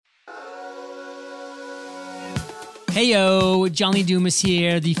Heyo, Johnny Dumas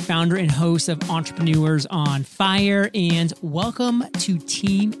here, the founder and host of Entrepreneurs on Fire, and welcome to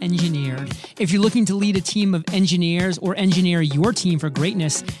Team Engineered. If you're looking to lead a team of engineers or engineer your team for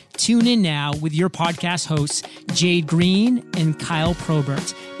greatness, tune in now with your podcast hosts, Jade Green and Kyle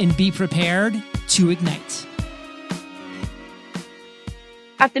Probert, and be prepared to ignite.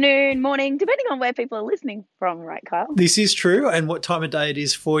 Afternoon, morning, depending on where people are listening from, right, Kyle? This is true, and what time of day it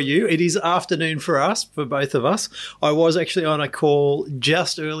is for you. It is afternoon for us, for both of us. I was actually on a call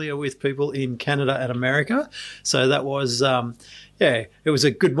just earlier with people in Canada and America, so that was, it was a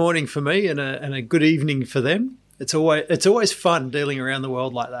good morning for me and a good evening for them. It's always fun dealing around the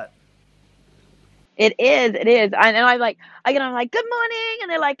world like that. It is. And I'm like, good morning, and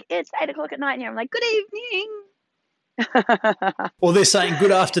they're like, it's 8:00 at night here. I'm like, good evening. Or they're saying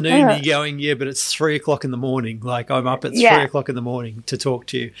good afternoon, and you're going, yeah, but it's 3:00 in the morning. Like, I'm up at 3:00 in the morning to talk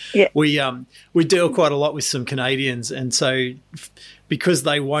to you. Yeah. We deal quite a lot with some Canadians, and so because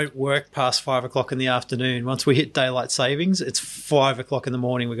they won't work past 5:00 in the afternoon, once we hit daylight savings, it's 5:00 in the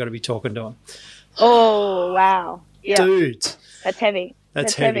morning. We've got to be talking to them. Oh wow, yeah, dude, that's heavy.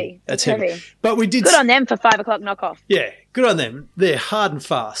 That's heavy. But we did good on them for 5:00 knockoff. Yeah, good on them. They're hard and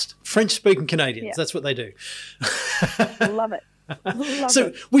fast. French-speaking Canadians. That's what they do. Love it.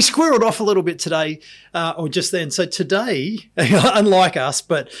 We squirreled off a little bit today, or just then. So today, unlike us,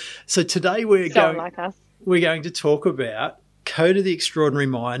 today we're going to talk about Code of the Extraordinary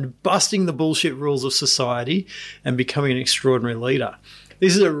Mind, busting the bullshit rules of society, and becoming an extraordinary leader.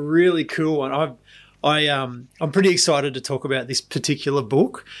 This is a really cool one. I'm pretty excited to talk about this particular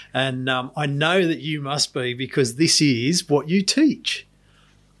book, and I know that you must be, because this is what you teach.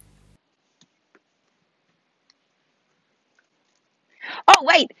 Oh,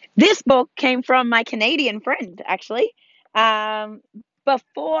 wait, this book came from my Canadian friend, actually. She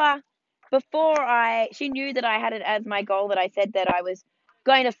knew that I had it as my goal, that I said that I was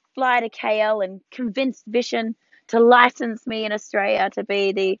going to fly to KL and convince Vision to license me in Australia to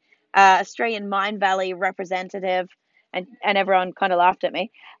be the Australian Mindvalley representative, and everyone kind of laughed at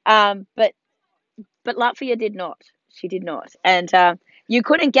me. But Latvia did not. She did not. And you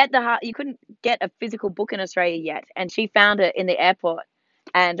couldn't get a physical book in Australia yet. And she found it in the airport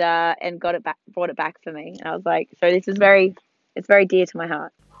and got it back, brought it back for me. And I was like, so this is it's very dear to my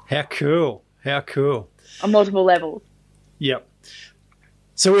heart. How cool. On multiple levels. Yep.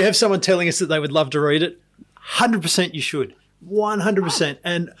 So we have someone telling us that they would love to read it. 100% you should. 100%.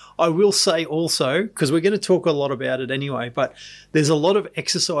 And I will say also, because we're going to talk a lot about it anyway, but there's a lot of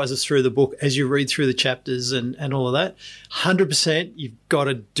exercises through the book as you read through the chapters and all of that. 100% you've got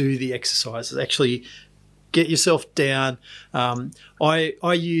to do the exercises. Actually get yourself down. I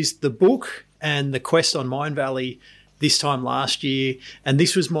used the book and the quest on Mindvalley this time last year, and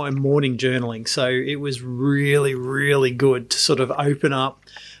this was my morning journaling. So it was really, really good to sort of open up,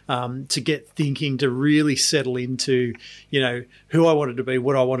 to get thinking, to really settle into, who I wanted to be,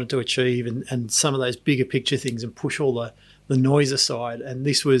 what I wanted to achieve, and some of those bigger picture things, and push all the noise aside. And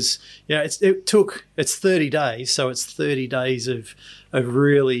this was, it's 30 days. So it's 30 days of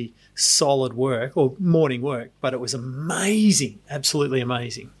really solid work, or morning work, but it was amazing. Absolutely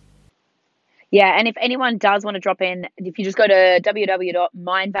amazing. Yeah, and if anyone does want to drop in, if you just go to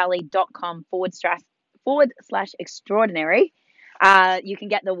www.mindvalley.com/extraordinary, you can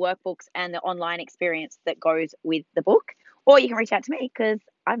get the workbooks and the online experience that goes with the book, or you can reach out to me, because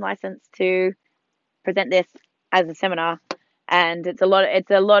I'm licensed to present this as a seminar, and it's a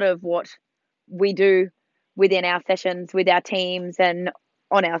lot of what we do within our sessions with our teams and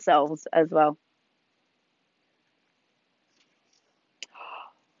on ourselves as well.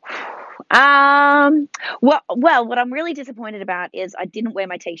 Well, what I'm really disappointed about is I didn't wear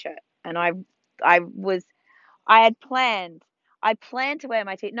my t-shirt, and I planned to wear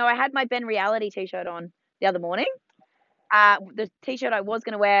my t-shirt. No, I had my Ben Reality t-shirt on the other morning. The t-shirt I was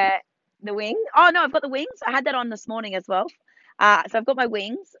going to wear, the wings. Oh no, I've got the wings. I had that on this morning as well. So I've got my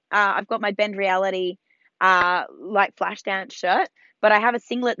wings. I've got my Ben Reality, like flash dance shirt, but I have a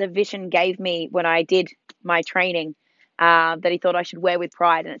singlet that Vishen gave me when I did my training, that he thought I should wear with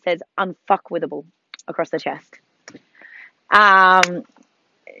pride, and it says "unfuckwithable" across the chest.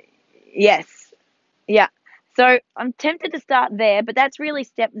 Yes, yeah. So I'm tempted to start there, but that's really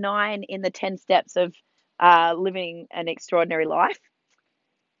step 9 in the 10 steps of living an extraordinary life.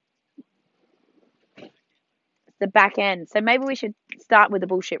 It's the back end. So maybe we should start with the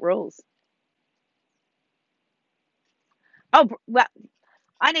bullshit rules. Oh, well,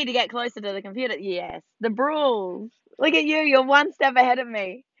 I need to get closer to the computer. Yes, the rules. Look at you. You're one step ahead of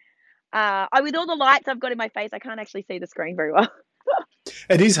me. With all the lights I've got in my face, I can't actually see the screen very well.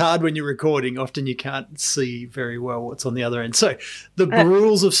 It is hard when you're recording. Often you can't see very well what's on the other end. So the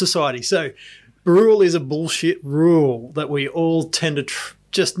rules of society. So rule is a bullshit rule that we all tend to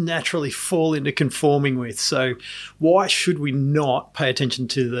just naturally fall into conforming with. So why should we not pay attention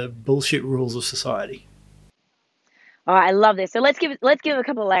to the bullshit rules of society? Oh, I love this. So let's give a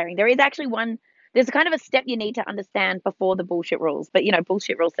couple of layering. There is actually one. There's kind of a step you need to understand before the bullshit rules, but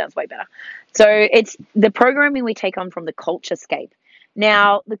bullshit rules sounds way better. So it's the programming we take on from the culture scape.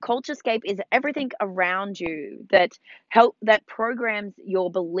 Now, the culture scape is everything around you that programs your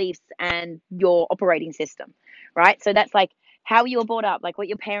beliefs and your operating system, right? So that's like how you were brought up, like what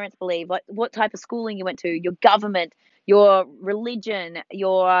your parents believe, what type of schooling you went to, your government, your religion,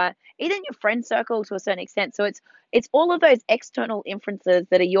 even your friend circle to a certain extent. So it's all of those external influences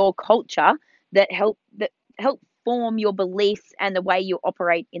that are your culture that help form your beliefs and the way you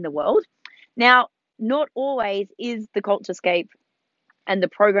operate in the world. Now, not always is the culture scape and the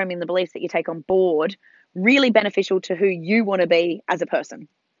programming, the beliefs that you take on board really beneficial to who you want to be as a person.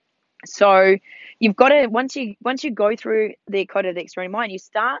 So you've got to, once you go through the code of the extraordinary mind, you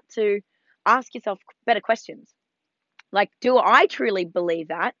start to ask yourself better questions. Like, do I truly believe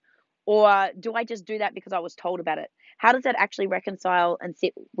that? Or do I just do that because I was told about it? How does that actually reconcile and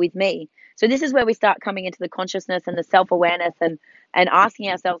sit with me? So this is where we start coming into the consciousness and the self-awareness and asking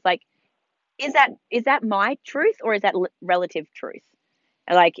ourselves, like, is that my truth or is that relative truth?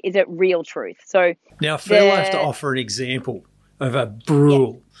 Like, is it real truth? So now, Phil, I have to offer an example of a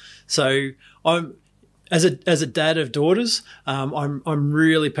rule. Yeah. So I'm as a dad of daughters, I'm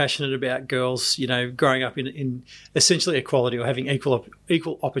really passionate about girls, growing up in essentially equality or having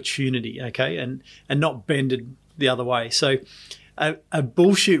equal opportunity, okay, and not bended the other way. So a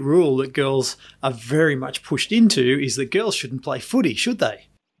bullshit rule that girls are very much pushed into is that girls shouldn't play footy, should they?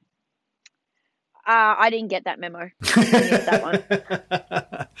 I didn't get that memo. I didn't get that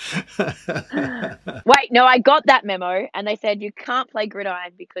one. Wait, no, I got that memo, and they said you can't play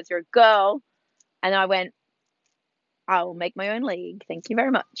gridiron because you're a girl. And I went, I'll make my own league. Thank you very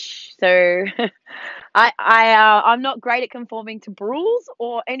much. So I'm not great at conforming to rules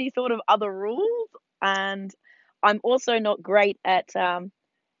or any sort of other rules, and I'm also not great at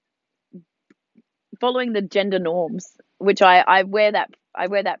following the gender norms, which I wear that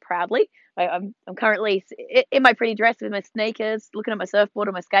proudly. I'm currently in my pretty dress with my sneakers, looking at my surfboard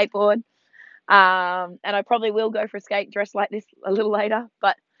or my skateboard, and I probably will go for a skate dress like this a little later.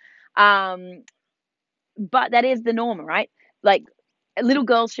 But that is the norm, right? Like, little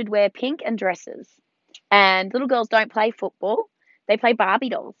girls should wear pink and dresses, and little girls don't play football; they play Barbie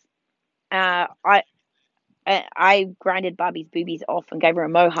dolls. I grinded Barbie's boobies off and gave her a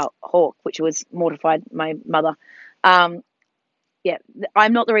mohawk, which was mortified my mother. Yeah,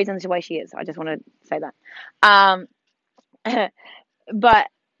 I'm not the reason the way she is. I just want to say that. But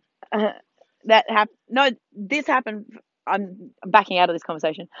that happened. No, this happened. I'm backing out of this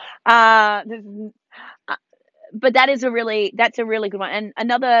conversation. But that's a really good one. And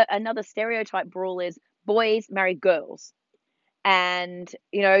another stereotype rule is boys marry girls. And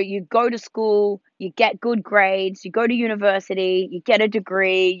you go to school, you get good grades, you go to university, you get a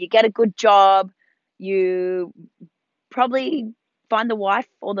degree, you get a good job, you probably find the wife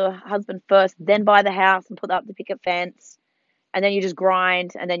or the husband first, then buy the house and put up the picket fence, and then you just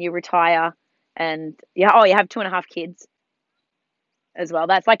grind, and then you retire, and you have 2.5 kids as well.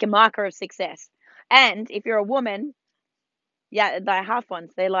 That's like a marker of success. And if you're a woman, they're half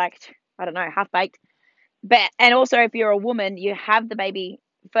ones. They're like, I don't know, half baked. And also, if you're a woman, you have the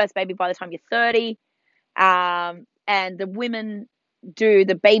first baby by the time you're 30, and the women do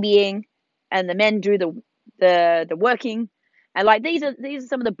the babying, and the men do the working, and like these are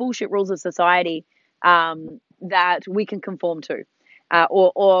some of the bullshit rules of society that we can conform to,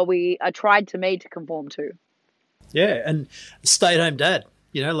 or we are tried to made to conform to. Yeah, and stay-at-home dad.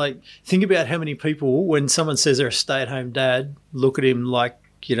 Like, think about how many people, when someone says they're a stay-at-home dad, look at him like,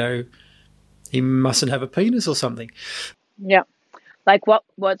 he mustn't have a penis or something. Yeah. Like,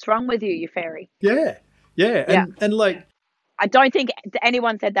 what's wrong with you fairy? Yeah. And like, I don't think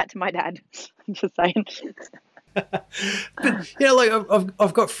anyone said that to my dad. I'm just saying. But like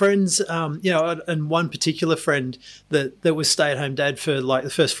I've got friends, and one particular friend that was stay-at-home dad for like the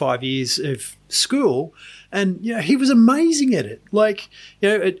first 5 years of school, and he was amazing at it. Like,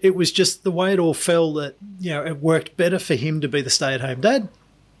 it was just the way it all fell that it worked better for him to be the stay-at-home dad.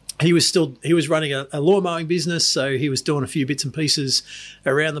 He was running a lawn mowing business, so he was doing a few bits and pieces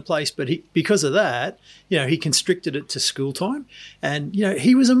around the place. But because of that, he constricted it to school time, and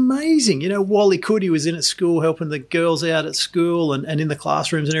he was amazing. While he could, he was in at school helping the girls out at school and in the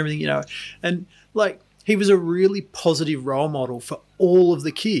classrooms and everything. And like he was a really positive role model for all of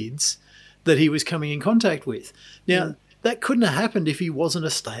the kids that he was coming in contact with. Now, that couldn't have happened if he wasn't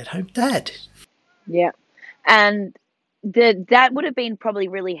a stay-at-home dad. Yeah. And that would have been probably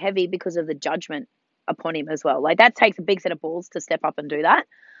really heavy because of the judgment upon him as well. Like, that takes a big set of balls to step up and do that.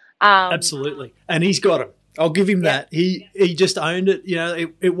 Absolutely. And he's got him. I'll give him that. He just owned it. You know,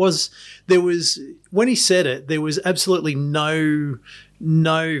 there was when he said it, there was absolutely no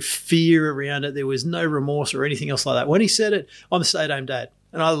fear around it. There was no remorse or anything else like that. When he said it, I'm a stay-at-home dad.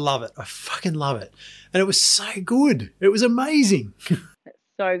 And I love it. I fucking love it. And it was so good. It was amazing.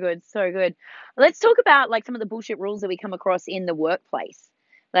 So good. So good. Let's talk about like some of the bullshit rules that we come across in the workplace.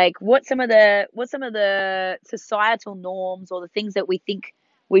 Like what's some of the societal norms or the things that we think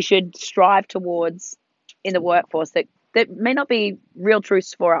we should strive towards in the workforce that may not be real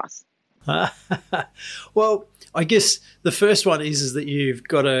truths for us? Well, I guess the first one is that you've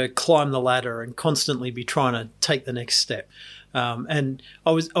got to climb the ladder and constantly be trying to take the next step. And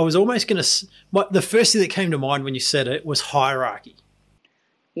I was almost going to. The first thing that came to mind when you said it was hierarchy.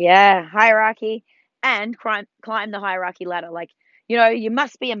 Yeah, hierarchy and climb the hierarchy ladder. Like, you know, you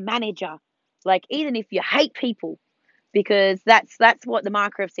must be a manager. Like, even if you hate people, because that's what the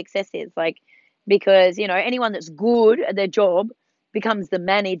marker of success is. Like, because, you know, anyone that's good at their job becomes the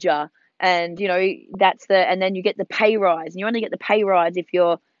manager, and, you know, and then you get the pay rise, and you only get the pay rise if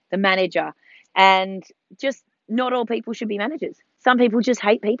you're the manager. And just not all people should be managers. Some people just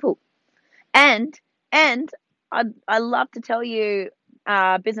hate people. And I love to tell you,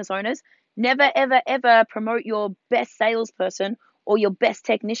 business owners, never, ever, ever promote your best salesperson or your best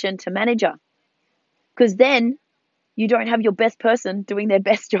technician to manager, because then you don't have your best person doing their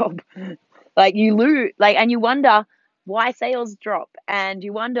best job. Like, you lose, like, and you wonder why sales drop, and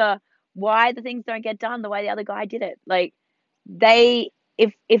you wonder why the things don't get done the way the other guy did it. Like,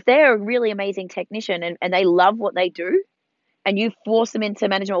 if they're a really amazing technician and they love what they do, and you force them into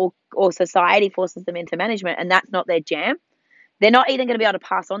management, or society forces them into management, and that's not their jam, they're not even going to be able to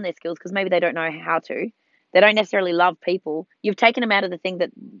pass on their skills because maybe they don't know how to. They don't necessarily love people. You've taken them out of the thing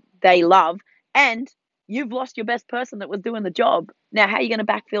that they love, and you've lost your best person that was doing the job. Now, how are you going to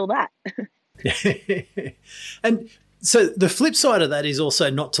backfill that? And so the flip side of that is also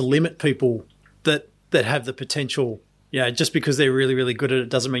not to limit people that have the potential. You know, just because they're really, really good at it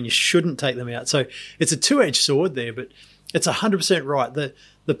doesn't mean you shouldn't take them out. So it's a two-edged sword there, but it's 100% right.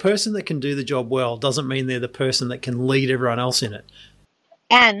 The person that can do the job well doesn't mean they're the person that can lead everyone else in it.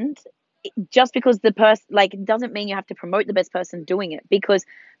 And just because the person, like, it doesn't mean you have to promote the best person doing it. Because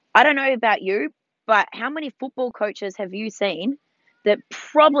I don't know about you, but how many football coaches have you seen that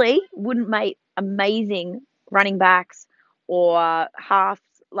probably wouldn't make amazing running backs or halves,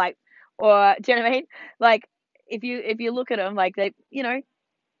 like, or do you know what I mean? Like, if you look at them, like, they, you know,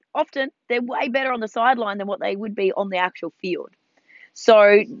 often they're way better on the sideline than what they would be on the actual field.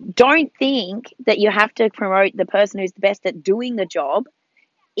 So don't think that you have to promote the person who's the best at doing the job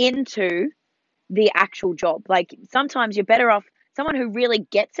into the actual job. Like, sometimes you're better off someone who really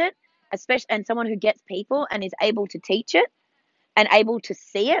gets it, especially, and someone who gets people and is able to teach it and able to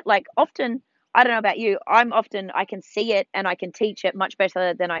see it. Like, often, I don't know about you, I can see it and I can teach it much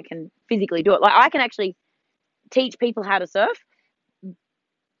better than I can physically do it. Like, I can actually teach people how to surf,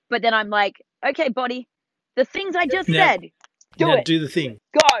 but then I'm like, okay, body, the things I just said, do the thing.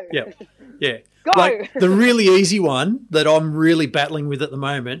 Go. Yeah. Go. Like, the really easy one that I'm really battling with at the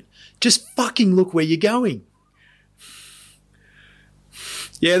moment, just fucking look where you're going.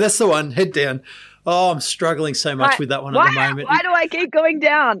 Yeah, that's the one. Head down. Oh, I'm struggling so much with that one at the moment. Why do I keep going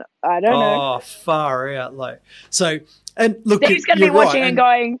down? I don't know. Oh, far out. Like, so, and look, Steve's going to be watching and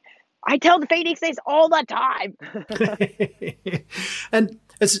going, I tell the Phoenix this all the time. And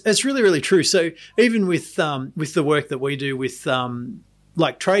it's really, really true. So even with the work that we do with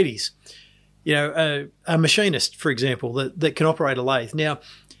like tradies, you know, a machinist, for example, that can operate a lathe. Now,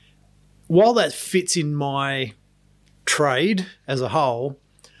 while that fits in my trade as a whole,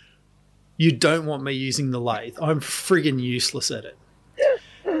 you don't want me using the lathe. I'm friggin' useless at it.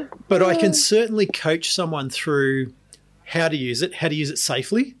 But I can certainly coach someone through how to use it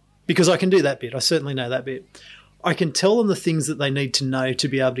safely, because I can do that bit. I certainly know that bit. I can tell them the things that they need to know to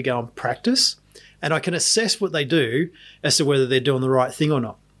be able to go and practice, and I can assess what they do as to whether they're doing the right thing or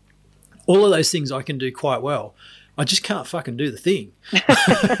not. All of those things I can do quite well. I just can't fucking do the thing.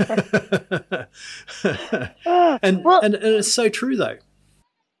 And it's so true, though.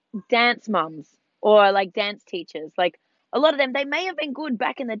 Dance mums or like dance teachers, like, a lot of them, they may have been good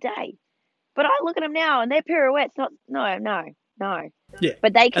back in the day, but I look at them now and their pirouettes, no. Yeah.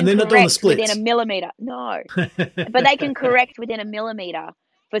 But they can correct within a millimeter. No. But they can correct within a millimeter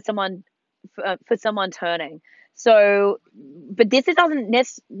for someone for someone turning. So, but this doesn't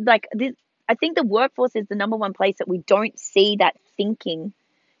like this. I think the workforce is the number one place that we don't see that thinking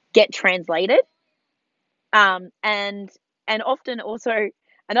get translated. And often also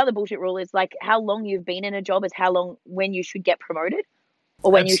another bullshit rule is like how long you've been in a job is how long when you should get promoted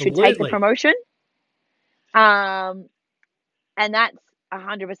or when you should take the promotion. And that's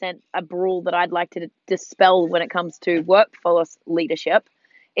 100% a rule that I'd like to dispel when it comes to workforce leadership.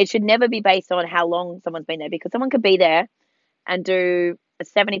 It should never be based on how long someone's been there, because someone could be there and do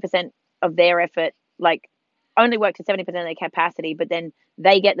 70% of their effort, like only work to 70% of their capacity, but then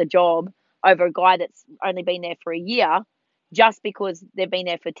they get the job over a guy that's only been there for a year just because they've been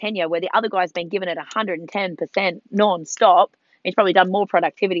there for tenure, where the other guy's been given it 110% non-stop. He's probably done more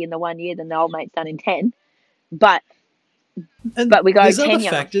productivity in the 1 year than the old mate's done in 10. But we go there's tenure. Other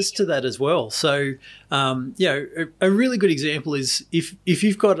factors to that as well. So, a really good example is if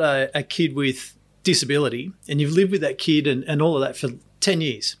you've got a kid with disability and you've lived with that kid and all of that for 10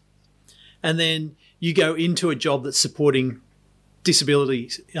 years, and then you go into a job that's supporting disability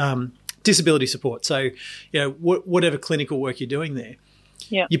support. So, whatever clinical work you're doing there,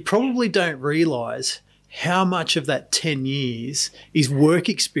 you probably don't realise how much of that 10 years is work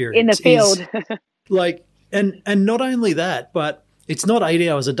experience in the field. And not only that, but it's not 8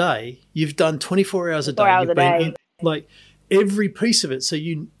 hours a day. You've done 24 hours a day. 4 hours a day. Like every piece of it. So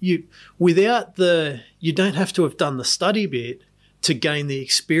you don't have to have done the study bit to gain the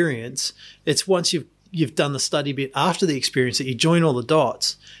experience. It's once you've done the study bit after the experience that you join all the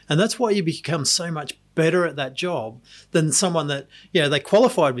dots. And that's why you become so much better at that job than someone that, they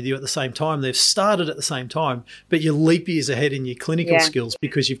qualified with you at the same time. They've started at the same time, but you're leap years ahead in your clinical skills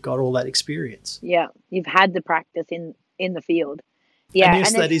because you've got all that experience. Yeah. You've had the practice in the field. Yeah. And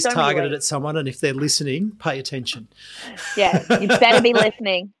yes, that is targeted at someone. And if they're listening, pay attention. Yeah. You better be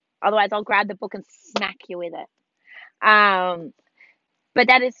listening. Otherwise I'll grab the book and smack you with it. But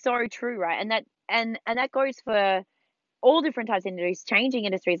that is so true, right? And that goes for all different types of industries, changing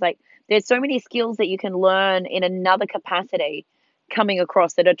industries. Like there's so many skills that you can learn in another capacity coming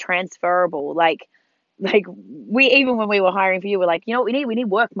across that are transferable. Like even when we were hiring for you, we're like, you know what we need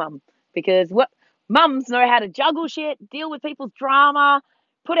work mum, because what mums know how to juggle shit, deal with people's drama,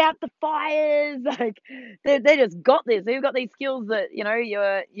 put out the fires. Like they just got this. They've got these skills that,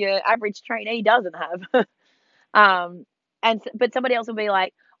 your average trainee doesn't have. But somebody else will be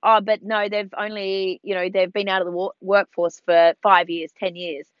like, oh, but no, they've only, they've been out of the workforce for 5 years, 10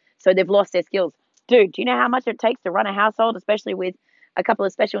 years. So they've lost their skills. Dude, do you know how much it takes to run a household, especially with a couple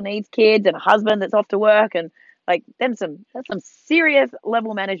of special needs kids and a husband that's off to work? And like that's some serious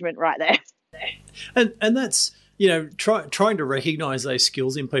level management right there. And that's, trying to recognize those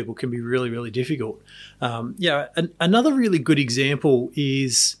skills in people can be really, really difficult. Another really good example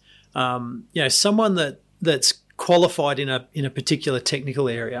is, someone that's qualified in a particular technical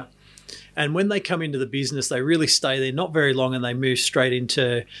area, and when they come into the business they really stay there not very long and they move straight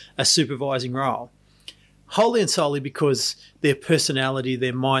into a supervising role, wholly and solely because their personality,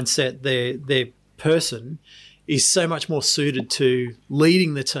 their mindset, their person is so much more suited to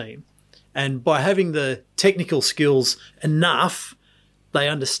leading the team. And by having the technical skills enough, they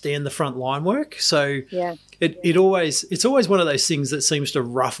understand the front line work. So it's always one of those things that seems to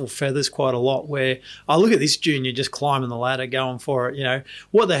ruffle feathers quite a lot, where I look at this junior just climbing the ladder, going for it,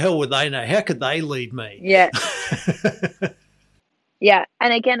 what the hell would they know? How could they lead me? Yeah. Yeah.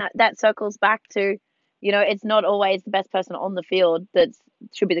 And again, that circles back to, it's not always the best person on the field that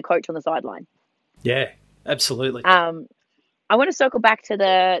should be the coach on the sideline. Yeah, absolutely. I want to circle back to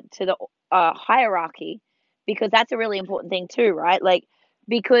the hierarchy, because that's a really important thing too, right? Like,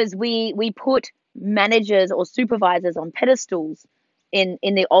 because we put managers or supervisors on pedestals in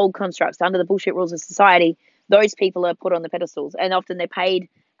the old constructs under the bullshit rules of society. Those people are put on the pedestals, and often they're paid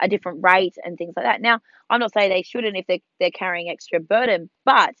a different rate and things like that. Now, I'm not saying they shouldn't if they're carrying extra burden,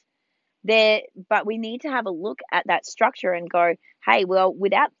 but we need to have a look at that structure and go, hey, well,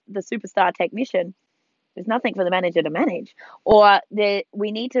 without the superstar technician, there's nothing for the manager to manage. Or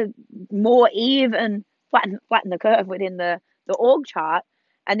we need to more even flatten the curve within the org chart.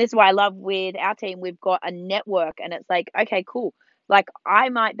 And this is why I love with our team, we've got a network, and it's like, okay, cool. Like I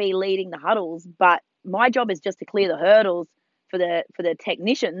might be leading the huddles, but my job is just to clear the hurdles for the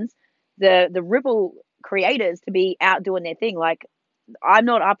technicians, the Ripple creators to be out doing their thing. Like I'm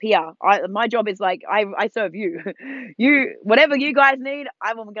not up here. My job is like, I serve you. Whatever you guys need,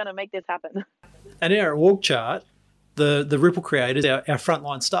 I'm going to make this happen. And our org chart, the Ripple creators, our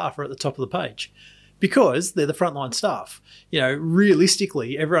frontline staff are at the top of the page, because they're the frontline staff.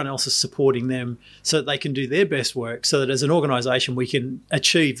 Realistically, everyone else is supporting them so that they can do their best work, so that as an organisation we can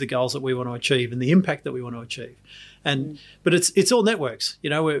achieve the goals that we want to achieve and the impact that we want to achieve. But it's all networks.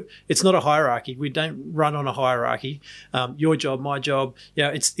 It's not a hierarchy. We don't run on a hierarchy. Your job, my job.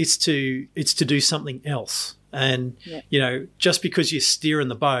 It's to do something else. And just because you're steering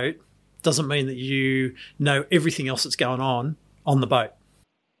the boat doesn't mean that you know everything else that's going on the boat.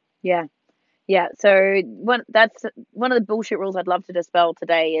 Yeah. So that's one of the bullshit rules I'd love to dispel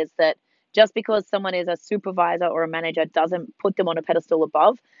today, is that just because someone is a supervisor or a manager doesn't put them on a pedestal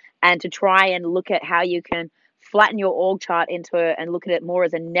above, and to try and look at how you can flatten your org chart into it and look at it more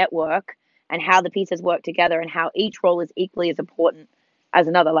as a network and how the pieces work together and how each role is equally as important as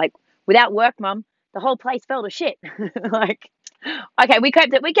another. Like, without work, mum, the whole place fell to shit. Like, okay, we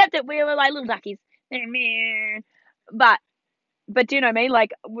kept it. We were like little duckies. But do you know what I mean?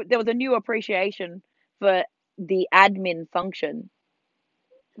 Like, there was a new appreciation for the admin function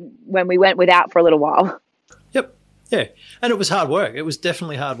when we went without for a little while. Yep. Yeah. And it was hard work. It was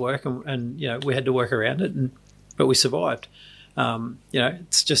definitely hard work, and we had to work around it, but we survived.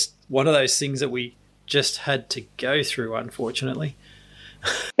 It's just one of those things that we just had to go through, unfortunately.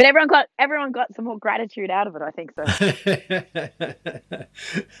 But everyone got some more gratitude out of it, I think so.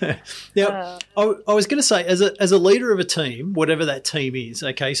 Now, I was going to say, as a leader of a team, whatever that team is,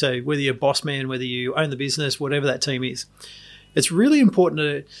 okay, so whether you're a boss man, whether you own the business, whatever that team is, it's really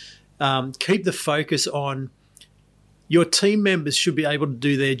important to keep the focus on your team members should be able to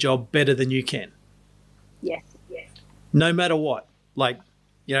do their job better than you can. Yes. No matter what. Like,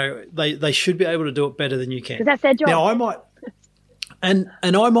 they should be able to do it better than you can. Because that's their job. Now, I might... And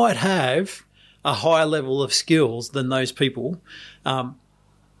I might have a higher level of skills than those people,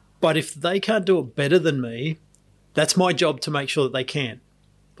 but if they can't do it better than me, that's my job to make sure that they can.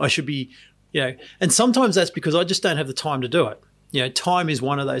 I should be, and sometimes that's because I just don't have the time to do it. Time is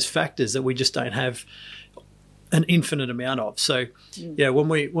one of those factors that we just don't have an infinite amount of. So, when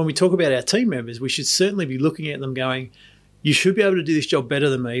we talk about our team members, we should certainly be looking at them going, you should be able to do this job better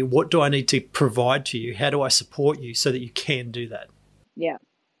than me. What do I need to provide to you? How do I support you so that you can do that?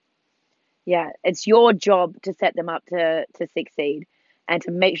 Yeah. It's your job to set them up to succeed and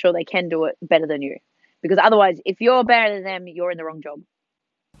to make sure they can do it better than you. Because otherwise, if you're better than them, you're in the wrong job.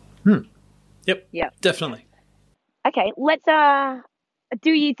 Yep. Yeah. Definitely. Okay, let's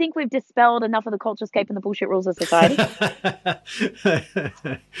do you think we've dispelled enough of the culturescape and the bullshit rules of society?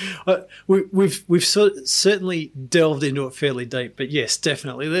 We've certainly delved into it fairly deep, but yes,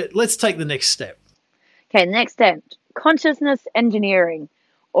 definitely. Let's take the next step. Okay, the next step, consciousness engineering,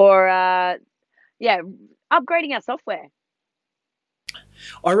 or upgrading our software.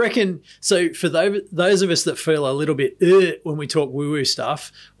 I reckon, so for those of us that feel a little bit when we talk woo-woo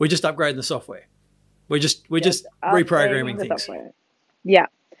stuff, we're just upgrading the software. We're just reprogramming things. Software. Yeah.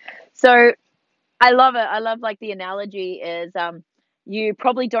 So I love it. I love, like, the analogy is you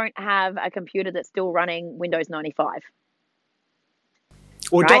probably don't have a computer that's still running Windows 95.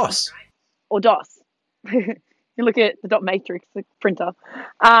 Or right? DOS. Or DOS. You look at the dot matrix printer.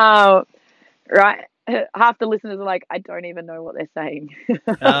 Right. Half the listeners are like, I don't even know what they're saying.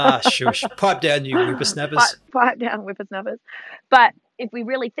 Shush. Pipe down, you whippersnappers. Pipe down, whippersnappers. But if we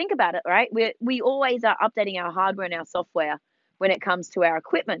really think about it, right, we always are updating our hardware and our software when it comes to our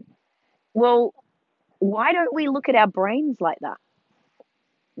equipment. Well, why don't we look at our brains like that?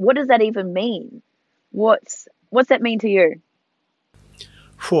 What does that even mean? What's that mean to you?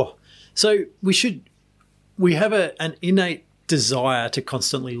 So we have an innate desire to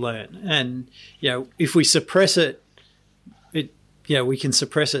constantly learn, and if we suppress it, we can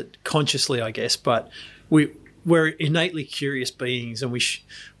suppress it consciously, I guess, but we're innately curious beings, and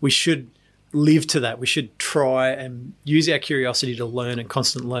we should live to that. We should try and use our curiosity to learn and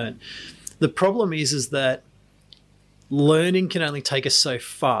constantly learn. The problem is that learning can only take us so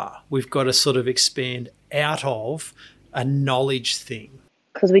far. We've got to sort of expand out of a knowledge thing.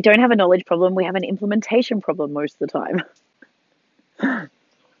 Because we don't have a knowledge problem, we have an implementation problem most of the time.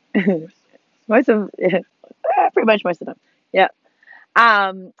 Pretty much most of the time. Yeah.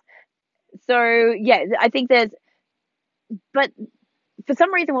 So yeah, I think but for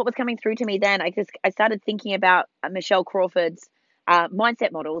some reason, what was coming through to me then, I started thinking about Michelle Crawford's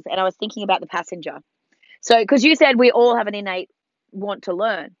mindset models, and I was thinking about the passenger. So, because you said we all have an innate want to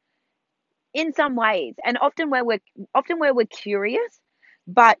learn in some ways, and often where we're curious,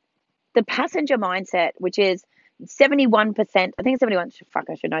 but the passenger mindset, which is 71%, I think it's 71. Fuck,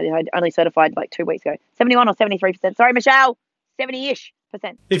 I should know. I only certified like 2 weeks ago. 71 or 73%. Sorry, Michelle,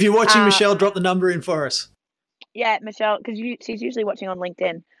 70-ish%. If you're watching, Michelle, drop the number in for us. Yeah, Michelle, because she's usually watching on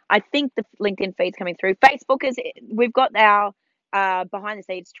LinkedIn. I think the LinkedIn feed's coming through. Facebook is, we've got our behind the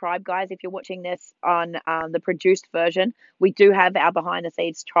scenes tribe, guys. If you're watching this on the produced version, we do have our behind the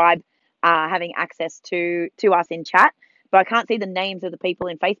scenes tribe having access to us in chat. But I can't see the names of the people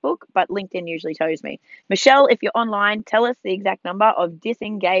in Facebook, but LinkedIn usually shows me. Michelle, if you're online, tell us the exact number of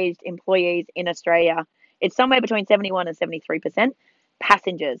disengaged employees in Australia. It's somewhere between 71 and 73%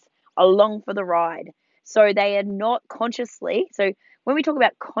 passengers along for the ride. So they are not consciously. So when we talk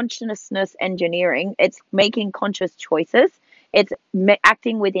about consciousness engineering, it's making conscious choices. It's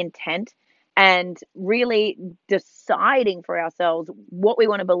acting with intent and really deciding for ourselves what we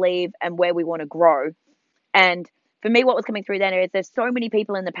want to believe and where we want to grow. And for me, what was coming through then is there's so many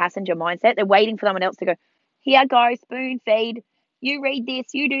people in the passenger mindset. They're waiting for someone else to go, here, go, spoon feed. You read this,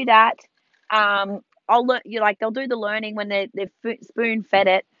 you do that. I'll learn. You like they'll do the learning when they're spoon fed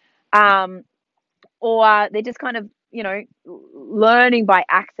it, or they're just kind of learning by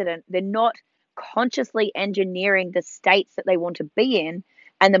accident. They're not consciously engineering the states that they want to be in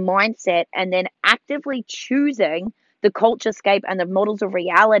and the mindset, and then actively choosing the culturescape and the models of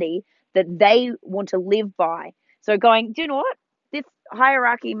reality that they want to live by. So going, do you know what? This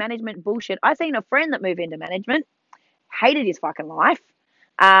hierarchy management bullshit. I seen a friend that moved into management, hated his fucking life.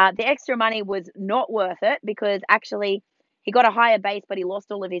 The extra money was not worth it because actually he got a higher base, but he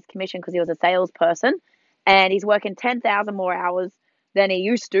lost all of his commission because he was a salesperson and he's working 10,000 more hours than he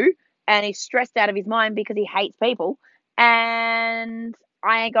used to. And he's stressed out of his mind because he hates people. And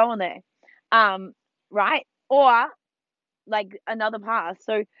I ain't going there. Right? Or like another path.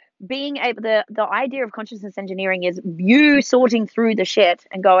 So being able, the idea of consciousness engineering is you sorting through the shit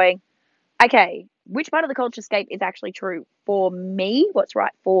and going, okay, which part of the culturescape is actually true for me? What's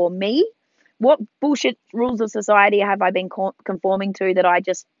right for me? What bullshit rules of society have I been conforming to that I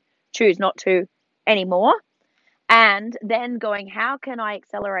just choose not to anymore? And then going, how can I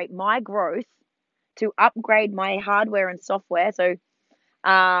accelerate my growth to upgrade my hardware and software? So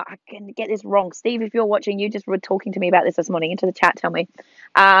I can get this wrong. Steve, if you're watching, you just were talking to me about this morning. Into the chat, tell me.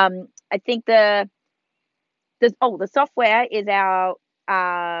 I think the software is our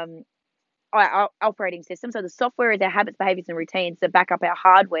operating system. So the software is our habits, behaviors, and routines that back up our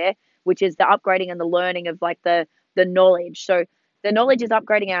hardware, which is the upgrading and the learning of like the knowledge. So the knowledge is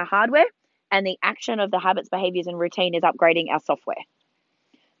upgrading our hardware, and the action of the habits, behaviors, and routine is upgrading our software.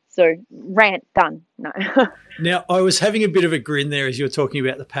 So rant done. No. Now, I was having a bit of a grin there as you were talking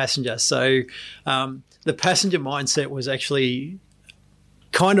about the passenger. So the passenger mindset was actually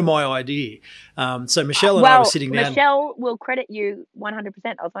kind of my idea. So Michelle and I were sitting down. Michelle will credit you 100%.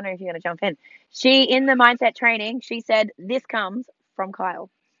 I was wondering if you're going to jump in. She, in the mindset training, she said, this comes from Kyle.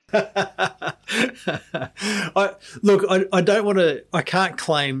 I can't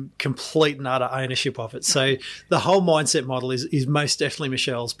claim complete and utter ownership of it. So the whole mindset model is most definitely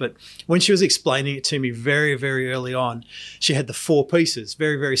Michelle's. But when she was explaining it to me very, very early on, she had the 4 pieces,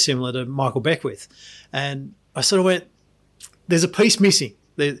 very, very similar to Michael Beckwith. And I sort of went, there's a piece missing.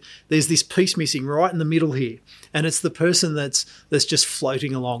 There's this piece missing right in the middle here, and it's the person that's just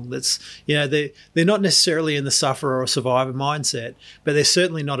floating along. That's they're not necessarily in the sufferer or survivor mindset, but they're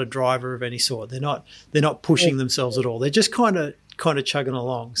certainly not a driver of any sort. They're not pushing themselves at all. They're just kind of chugging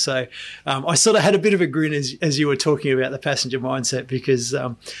along. So I sort of had a bit of a grin as you were talking about the passenger mindset because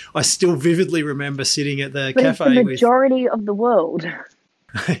I still vividly remember sitting at the cafe. It's the majority of the world.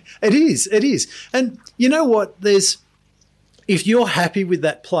 It is, and you know what? If you're happy with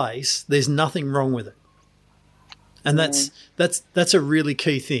that place, there's nothing wrong with it. And that's a really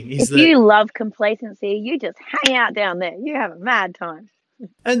key thing. If you love complacency, you just hang out down there. You have a mad time.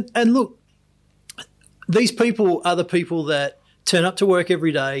 And look, these people are the people that turn up to work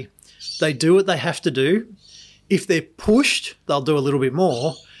every day. They do what they have to do. If they're pushed, they'll do a little bit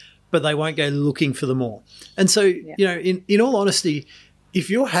more, but they won't go looking for the more. And so, in all honesty, if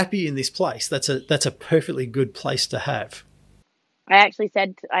you're happy in this place, that's a perfectly good place to have. I actually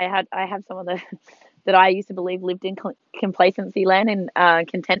said I have someone that I used to believe lived in complacency land and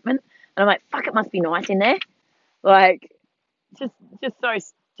contentment, and I'm like, fuck, it must be nice in there, like just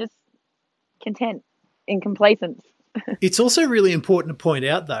content in complacence. It's also really important to point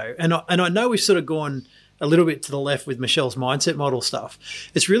out though, and I know we've sort of gone a little bit to the left with Michelle's mindset model stuff.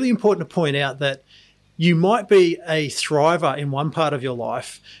 It's really important to point out that you might be a thriver in one part of your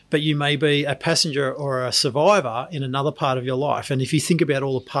life, but you may be a passenger or a survivor in another part of your life. And if you think about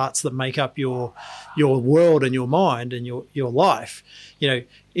all the parts that make up your world and your mind and your life,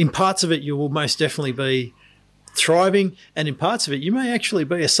 in parts of it you will most definitely be thriving, and in parts of it you may actually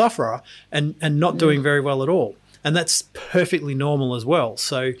be a sufferer and not doing very well at all. and that's perfectly normal as well.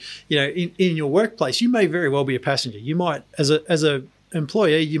 So, in your workplace, you may very well be a passenger. You might, as a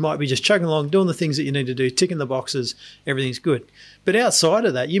employee, you might be just chugging along, doing the things that you need to do, ticking the boxes, everything's good. But outside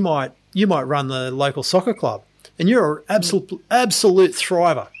of that, you might run the local soccer club, and you're an absolute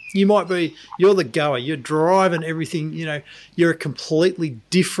thriver. You're the goer, you're driving everything, you're a completely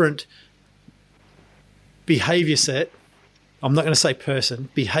different behavior set. I'm not going to say person,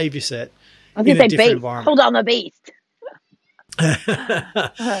 behavior set. I was going to say beast. Hold on, the beast.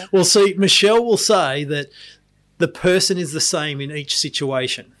 Well, see, Michelle will say that the person is the same in each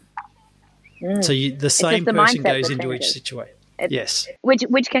situation. So the same person goes into each situation. Yes.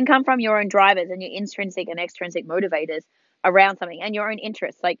 Which can come from your own drivers and your intrinsic and extrinsic motivators around something and your own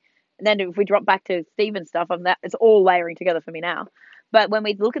interests. Like, then if we drop back to Stephen's stuff, it's all layering together for me now. But when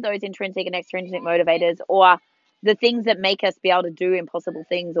we look at those intrinsic and extrinsic motivators, or the things that make us be able to do impossible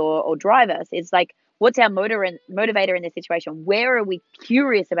things or drive us, it's like, what's our motivator in this situation? Where are we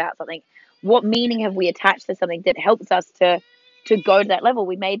curious about something? What meaning have we attached to something that helps us to go to that level?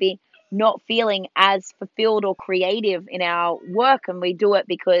 We may be not feeling as fulfilled or creative in our work, and we do it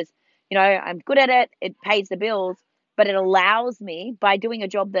because, I'm good at it, it pays the bills, but it allows me, by doing a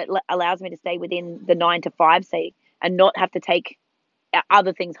job that allows me to stay within the 9 to 5, say, and not have to take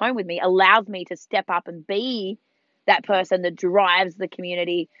other things home with me, allows me to step up and be that person that drives the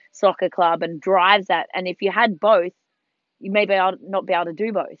community soccer club and drives that. And if you had both, you may not be able to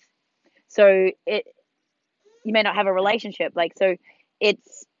do both. So you may not have a relationship. Like, so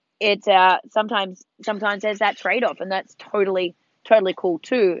it's sometimes there's that trade-off, and that's totally cool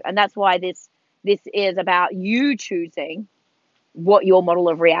too. And that's why this is about you choosing what your model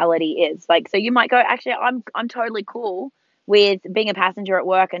of reality is. Like, so you might go, actually, I'm totally cool with being a passenger at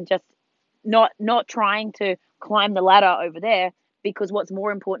work and just not trying to climb the ladder over there, because what's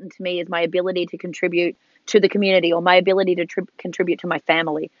more important to me is my ability to contribute to the community, or my ability to contribute to my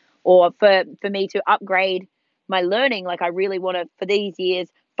family, or for me to upgrade my learning. Like, I really want to, for these years,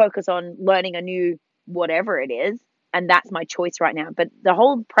 focus on learning a new whatever it is, and that's my choice right now. But the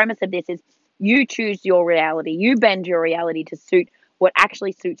whole premise of this is you choose your reality. You bend your reality to suit what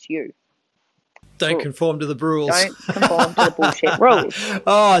actually suits you. Don't conform to the rules. Don't conform to the bullshit rules.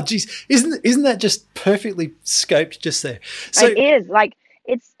 Oh, geez. Isn't that just perfectly scoped just there? So it is. Like,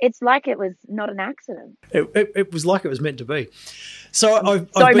 it's like it was not an accident. It was like it was meant to be. So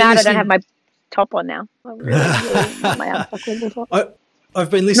I've been mad listening... I don't have my top on now.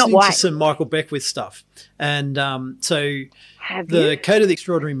 I've been listening to some Michael Beckwith stuff. And so the Code of the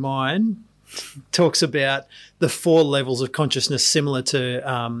Extraordinary Mind talks about the 4 levels of consciousness, similar to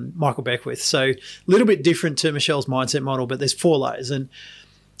Michael Beckwith. So a little bit different to Michelle's mindset model, but there's 4 layers. And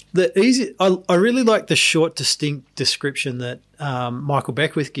I really like the short, distinct description that Michael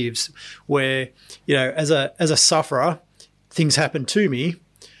Beckwith gives, where, as a sufferer, things happen to me,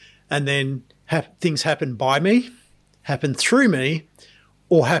 and then things happen by me, happen through me,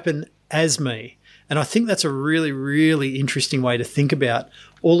 or happen as me. And I think that's a really, really interesting way to think about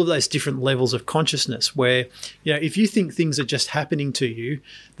all of those different levels of consciousness, where, if you think things are just happening to you,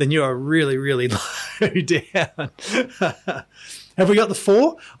 then you are really, really low down. Have we got the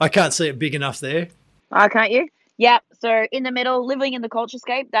 4? I can't see it big enough there. Oh, can't you? Yeah. So in the middle, living in the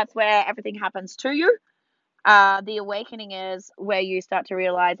culturescape, that's where everything happens to you. The awakening is where you start to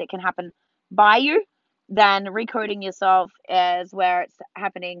realize it can happen by you. Then recoding yourself is where it's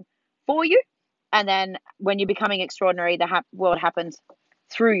happening for you. And then when you're becoming extraordinary, the world happens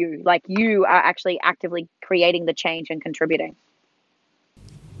through you. Like, you are actually actively creating the change and contributing.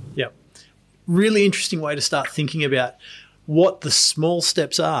 Yeah. Really interesting way to start thinking about what the small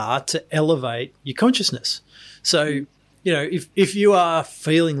steps are to elevate your consciousness. So, if you are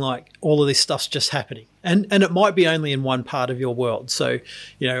feeling like all of this stuff's just happening, and it might be only in one part of your world. So,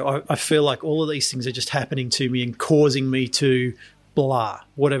 I feel like all of these things are just happening to me and causing me to blah,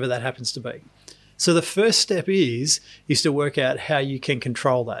 whatever that happens to be. So the first step is to work out how you can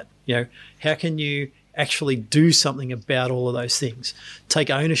control that. How can you actually do something about all of those things?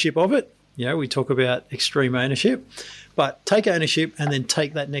 Take ownership of it. We talk about extreme ownership, but take ownership and then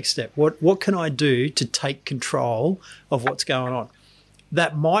take that next step. What can I do to take control of what's going on?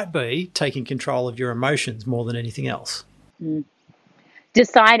 That might be taking control of your emotions more than anything else.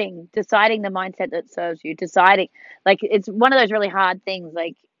 Deciding the mindset that serves you. Deciding, like, it's one of those really hard things.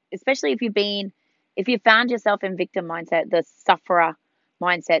 Like, especially if you found yourself in victim mindset, the sufferer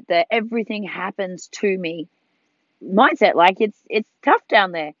mindset, the everything happens to me mindset, like, it's tough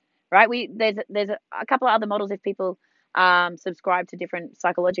down there, right? There's a couple of other models. If people subscribe to different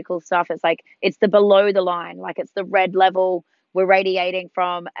psychological stuff, it's like, it's the below the line, like, it's the red level we're radiating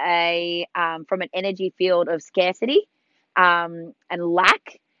from an energy field of scarcity and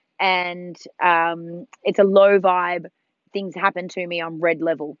lack, and it's a low vibe. Things happen to me on red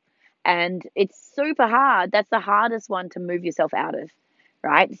level, and it's super hard. That's the hardest one to move yourself out of,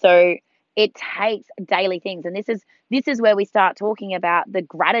 right? So it takes daily things, and this is where we start talking about the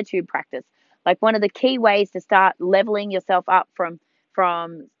gratitude practice. Like, one of the key ways to start leveling yourself up from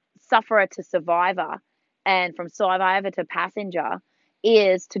sufferer to survivor, and from survivor to passenger,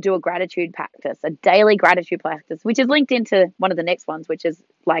 is to do a gratitude practice, a daily gratitude practice, which is linked into one of the next ones, which is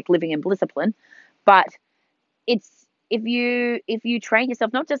like living in blisscipline. But it's, if you train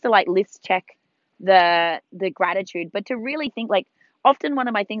yourself not just to like list check the gratitude, but to really think, like, often one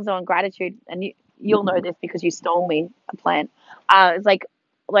of my things on gratitude, and you'll know this because you stole me a plant, is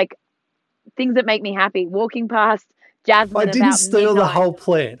like things that make me happy. Walking past jasmine. I didn't steal the whole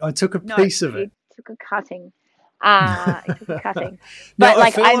plant. I took a piece of it. You took a cutting. It took a cutting. But no,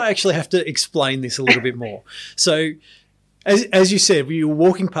 like, I actually have to explain this a little bit more. So, as you said, you were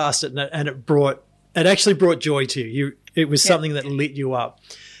walking past it, and it actually brought joy to you. It was something that lit you up,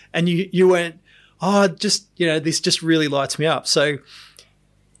 and you went, oh, this just really lights me up. So,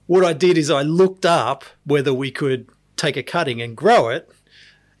 what I did is I looked up whether we could take a cutting and grow it.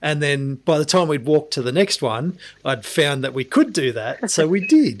 And then by the time we'd walked to the next one, I'd found that we could do that. So we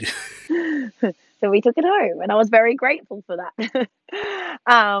did. So we took it home, and I was very grateful for that.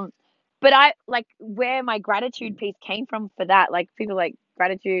 But I, like, where my gratitude piece came from for that, like, people like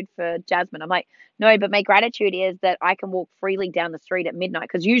gratitude for jasmine. I'm like, no, but my gratitude is that I can walk freely down the street at midnight,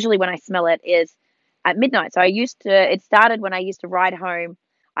 because usually when I smell it is at midnight. So it started when I used to ride home.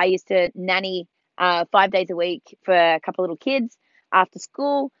 I used to nanny 5 days a week for a couple of little kids after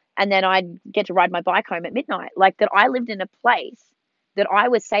school, and then I'd get to ride my bike home at midnight. Like, that I lived in a place that I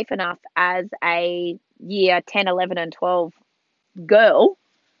was safe enough as a year 10, 11, and 12 girl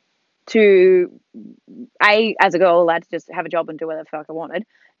to, A, as a girl, allowed to just have a job and do whatever the fuck I wanted.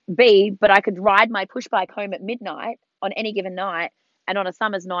 B, but I could ride my push bike home at midnight on any given night, and on a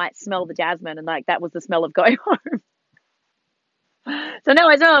summer's night smell the jasmine, and like that was the smell of going home. So now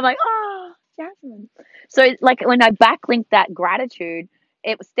I smell, I'm like, oh, jasmine. So like when I backlinked that gratitude,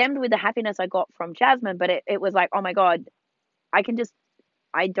 it stemmed with the happiness I got from jasmine, but it was like, oh my God,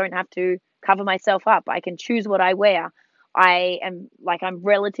 I don't have to cover myself up. I can choose what I wear. I'm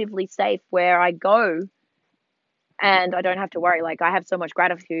relatively safe where I go, and I don't have to worry. Like, I have so much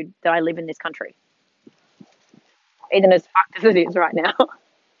gratitude that I live in this country, even as fucked as it is right now.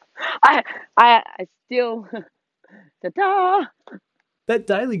 I still, ta-da. That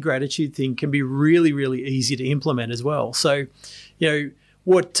daily gratitude thing can be really, really easy to implement as well. So,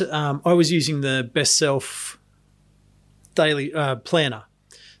 what I was using the Best Self daily planner.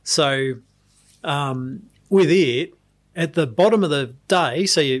 So, with it, at the bottom of the day,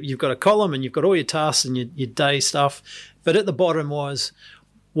 so you've got a column and you've got all your tasks and your day stuff, but at the bottom was,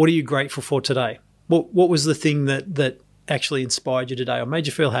 what are you grateful for today? What was the thing that actually inspired you today or made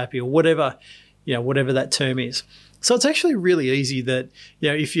you feel happy, or whatever that term is. So it's actually really easy that,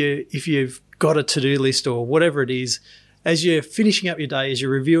 if you've got a to-do list or whatever it is, as you're finishing up your day, as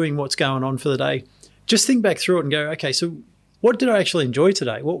you're reviewing what's going on for the day, just think back through it and go, okay, so what did I actually enjoy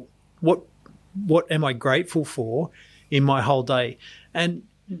today? What am I grateful for in my whole day? And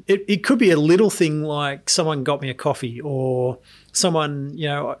it could be a little thing like someone got me a coffee, or someone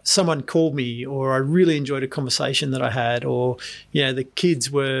called me, or I really enjoyed a conversation that I had, or, the kids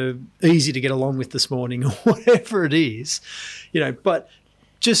were easy to get along with this morning, or whatever it is, but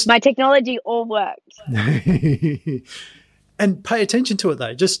just my technology all worked. And pay attention to it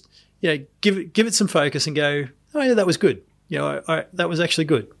though. Just, give it some focus and go, oh yeah, that was good. That was actually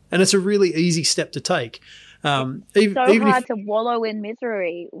good. And it's a really easy step to take. It's so hard to wallow in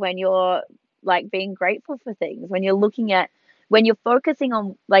misery when you're like being grateful for things, when you're focusing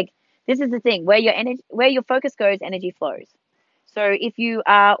on, like, this is the thing, where your focus goes, energy flows. So if you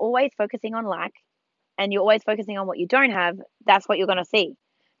are always focusing on lack and you're always focusing on what you don't have, that's what you're going to see,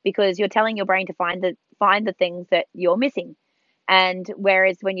 because you're telling your brain to find the things that you're missing. And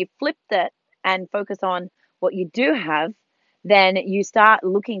whereas when you flip that and focus on what you do have, then you start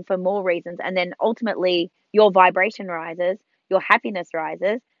looking for more reasons, and then ultimately your vibration rises, your happiness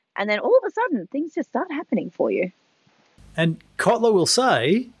rises, and then all of a sudden things just start happening for you. And Kotler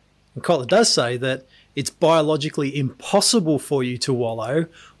does say that it's biologically impossible for you to wallow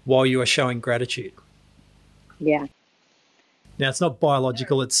while you are showing gratitude. Yeah. Now, it's not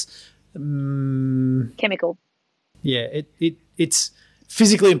biological, it's chemical. Yeah, it's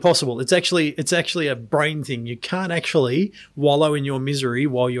physically impossible. It's actually a brain thing. You can't actually wallow in your misery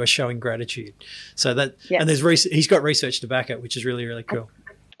while you are showing gratitude. So that, and he's got research to back it, which is really, really cool.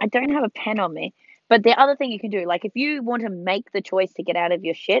 I don't have a pen on me, but the other thing you can do, like if you want to make the choice to get out of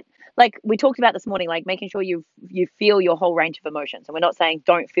your shit, like we talked about this morning, like making sure you feel your whole range of emotions. And we're not saying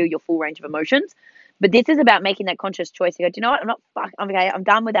don't feel your full range of emotions, but this is about making that conscious choice to go, do you know what? I'm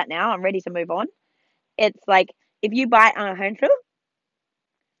done with that now. I'm ready to move on. It's like if you bite on a handful,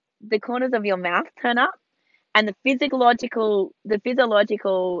 the corners of your mouth turn up, and the physiological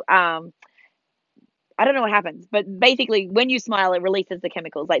I don't know what happens, but basically when you smile, it releases the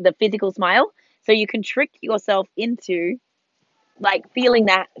chemicals, like the physical smile. So you can trick yourself into like feeling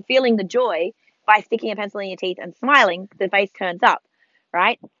the joy by sticking a pencil in your teeth and smiling. The face turns up,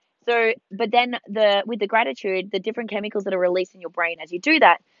 right? So, but then with the gratitude, the different chemicals that are released in your brain as you do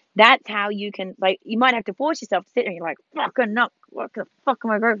that, that's how you can, like, you might have to force yourself to sit there and you're like, fucking up, what the fuck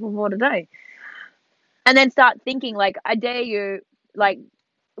am I grateful for today? And then start thinking, like, I dare you, like,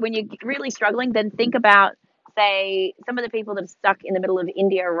 when you're really struggling, then think about, say, some of the people that are stuck in the middle of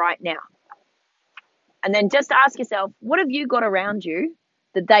India right now. And then just ask yourself, what have you got around you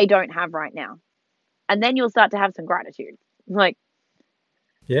that they don't have right now? And then you'll start to have some gratitude. Like,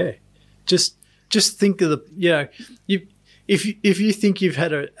 yeah, just think of the, if you think you've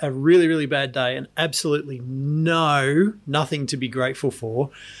had a really, really bad day and absolutely nothing to be grateful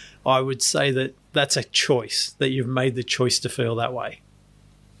for, I would say that that's a choice, that you've made the choice to feel that way.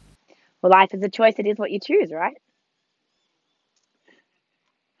 Well, life is a choice. It is what you choose, right?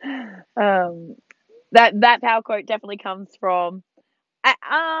 That power quote definitely comes from.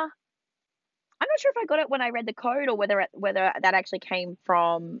 I'm not sure if I got it when I read the code or whether that actually came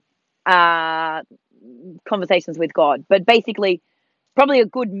from conversations with God. But basically, probably a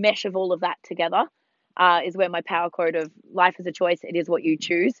good mesh of all of that together is where my power quote of life is a choice. It is what you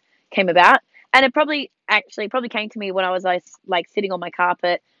choose came about. And it probably came to me when I was like sitting on my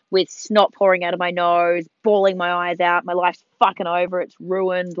carpet with snot pouring out of my nose, bawling my eyes out. My life's fucking over. It's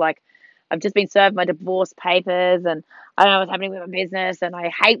ruined. Like, I've just been served my divorce papers and I don't know what's happening with my business and I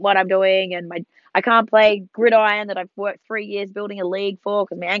hate what I'm doing and I can't play gridiron that I've worked 3 years building a league for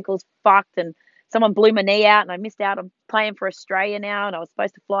because my ankle's fucked and someone blew my knee out and I missed out on playing for Australia now and I was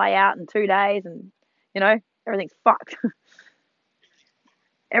supposed to fly out in 2 days and, everything's fucked.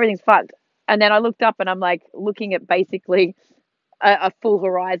 Everything's fucked. And then I looked up and I'm like looking at basically a full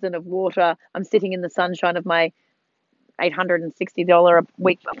horizon of water. I'm sitting in the sunshine of my $860 a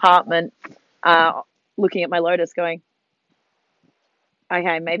week apartment, looking at my Lotus going,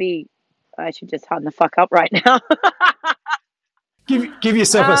 okay, maybe I should just harden the fuck up right now. Give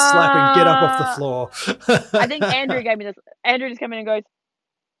yourself a slap and get up off the floor. I think Andrew gave me this. Andrew just came in and goes,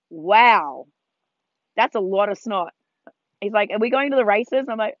 wow, that's a lot of snot. He's like, are we going to the races?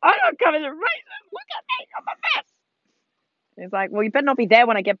 I'm like, I don't come to the races. Look at me. I'm a mess. He's like, well, you better not be there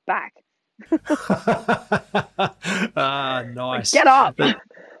when I get back. Nice. Get up.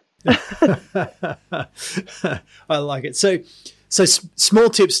 I like it. So small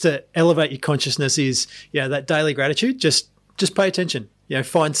tips to elevate your consciousness is, that daily gratitude. Just pay attention.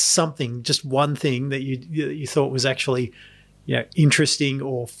 Find something, just one thing that you thought was actually, interesting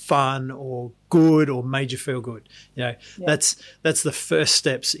or fun or good or made you feel good. That's the first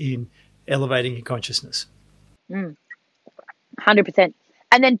steps in elevating your consciousness. 100%.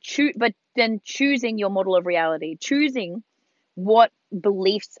 And then choosing your model of reality, choosing what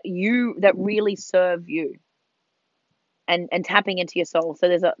beliefs that really serve you, and tapping into your soul. So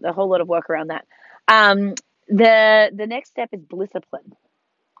there's a whole lot of work around that. The next step is Blisscipline.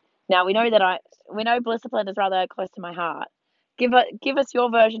 Now we know Blisscipline is rather close to my heart. Give us your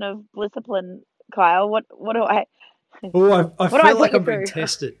version of Blisscipline, Kyle. What do I? Oh, I feel like I'm being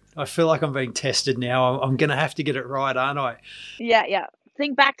tested. I feel like I'm being tested now. I'm going to have to get it right, aren't I? Yeah.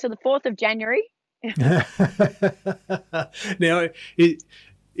 Think back to the 4th of January. Now,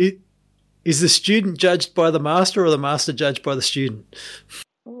 is the student judged by the master or the master judged by the student?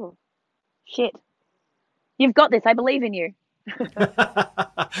 Oh, shit. You've got this. I believe in you.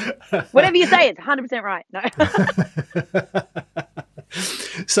 Whatever you say, it's 100% right. No.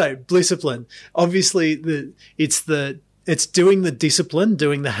 So, Blisscipline. Obviously, it's doing the discipline,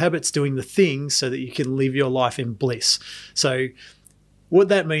 doing the habits, doing the things so that you can live your life in bliss. So what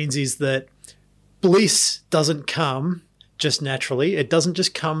that means is that bliss doesn't come just naturally. It doesn't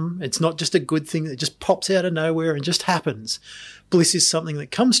just come. It's not just a good thing that just pops out of nowhere and just happens. Bliss is something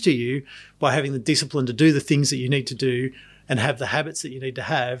that comes to you by having the discipline to do the things that you need to do and have the habits that you need to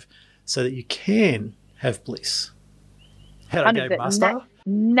have so that you can have bliss. How'd I go, Master?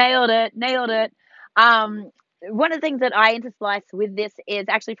 Nailed it. one of the things that I intersplice with this is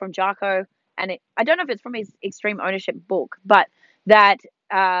actually from Jarko, and I don't know if it's from his Extreme Ownership book, but that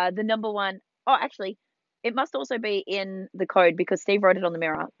the number one, oh, actually, it must also be in the code because Steve wrote it on the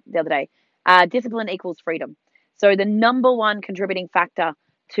mirror the other day. Discipline equals freedom. So the number one contributing factor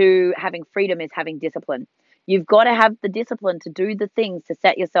to having freedom is having discipline. You've got to have the discipline to do the things to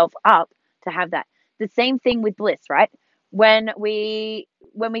set yourself up to have that. The same thing with bliss, right? When we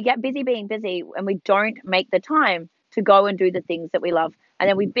get busy being busy and we don't make the time to go and do the things that we love, and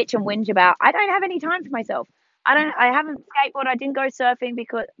then we bitch and whinge about, I don't have any time for myself. I haven't skateboarded. I didn't go surfing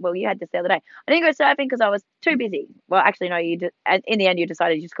because, well, you had this the other day. I didn't go surfing because I was too busy. Well, actually, no, in the end, you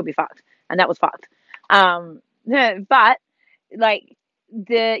decided you just could be fucked, and that was fucked. But like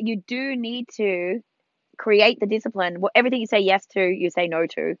you do need to create the discipline. Everything you say yes to, you say no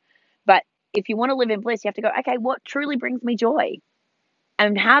to. But if you want to live in bliss, you have to go, okay, what truly brings me joy?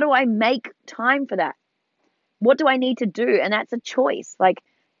 And how do I make time for that? What do I need to do? And that's a choice. Like,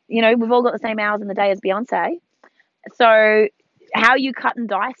 we've all got the same hours in the day as Beyonce. So how you cut and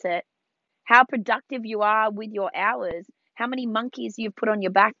dice it, how productive you are with your hours, how many monkeys you've put on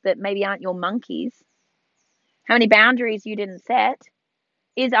your back that maybe aren't your monkeys, how many boundaries you didn't set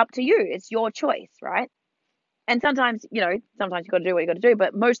is up to you. It's your choice, right? And sometimes you've got to do what you got to do.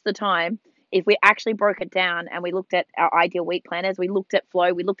 But most of the time, if we actually broke it down and we looked at our ideal week planners, we looked at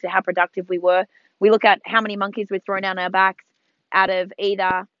flow, we looked at how productive we were, we look at how many monkeys we've thrown down our backs out of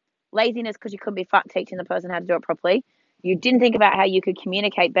either laziness because you couldn't be fucked teaching the person how to do it properly, you didn't think about how you could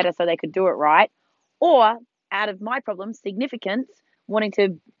communicate better so they could do it right, or out of my problem, significance, wanting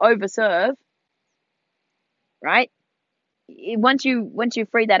to overserve, right? Once you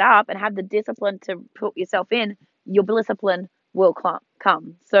free that up and have the discipline to put yourself in, your discipline will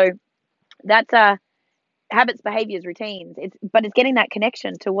come. So that's habits, behaviors, routines. But it's getting that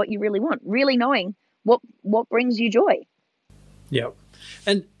connection to what you really want, really knowing what brings you joy. Yeah,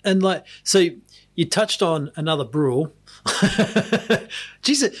 and like, so you touched on another rule.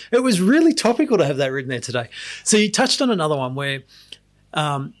 Jeez, it was really topical to have that written there today. So you touched on another one where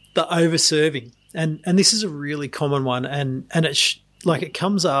the over-serving. And this is a really common one, and it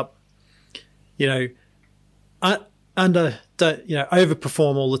comes up,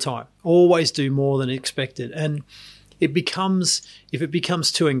 overperform all the time, always do more than expected, and if it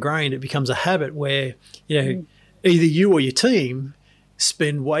becomes too ingrained, it becomes a habit where either you or your team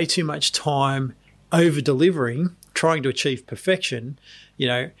spend way too much time over delivering, trying to achieve perfection,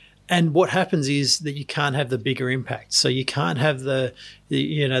 and what happens is that you can't have the bigger impact. So you can't have the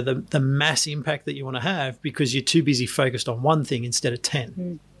mass impact that you want to have because you're too busy focused on one thing instead of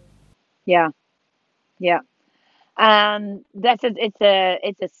 10. Yeah.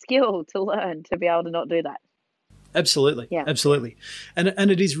 It's a skill to learn to be able to not do that. Absolutely. Yeah. Absolutely. And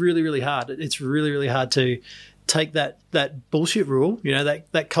it is really, really hard. It's really, really hard to take that bullshit rule,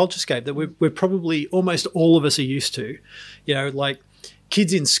 that culture scape that we're probably almost all of us are used to, like,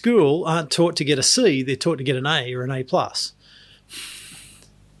 kids in school aren't taught to get a C; they're taught to get an A or an A+.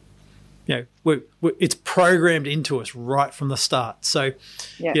 It's programmed into us right from the start. So,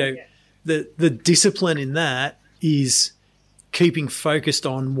 the discipline in that is keeping focused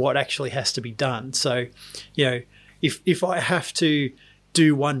on what actually has to be done. So, if I have to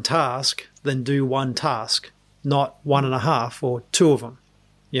do one task, then do one task, not one and a half or two of them.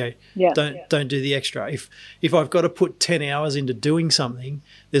 Don't do the extra. If I've got to put 10 hours into doing something,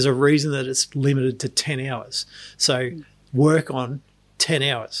 there's a reason that it's limited to 10 hours. So work on 10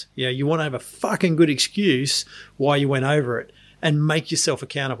 hours. You want to have a fucking good excuse why you went over it and make yourself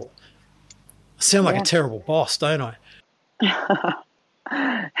accountable. I sound like a terrible boss, don't I?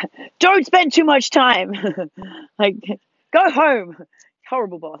 Don't spend too much time. Like, go home.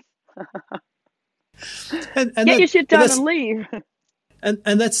 Horrible boss. And get your shit done and leave.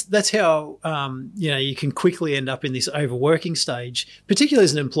 And that's how you can quickly end up in this overworking stage, particularly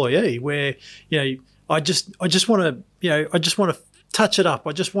as an employee, where I just want to touch it up.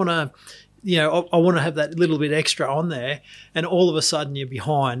 I just want to I want to have that little bit extra on there, and all of a sudden you're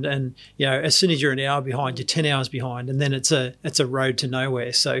behind, and as soon as you're an hour behind, you're 10 hours behind, and then it's a road to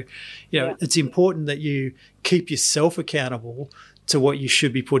nowhere. So it's important that you keep yourself accountable to what you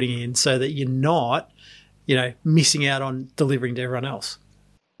should be putting in, so that you're not missing out on delivering to everyone else.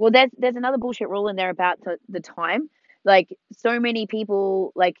 Well, there's another bullshit rule in there about the time. Like, so many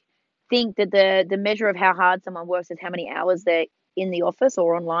people think that the measure of how hard someone works is how many hours they're in the office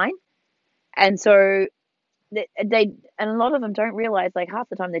or online. And so and a lot of them don't realize, half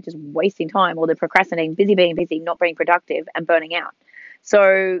the time they're just wasting time, or they're procrastinating, being busy, not being productive, and burning out.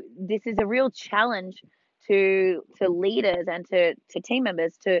 So this is a real challenge to leaders and to team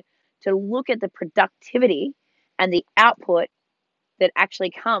members to look at the productivity and the output that actually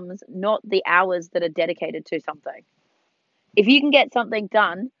comes, not the hours that are dedicated to something. If you can get something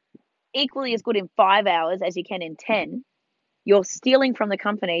done equally as good in 5 hours as you can in 10, you're stealing from the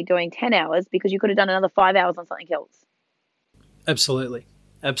company doing 10 hours because you could have done another 5 hours on something else. Absolutely.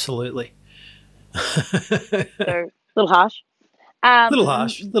 Absolutely. So, a little harsh. Little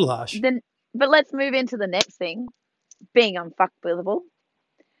harsh. But let's move into the next thing, being unfuckable.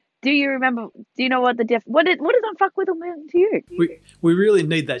 Do you know what what does unfuckable mean to you? We really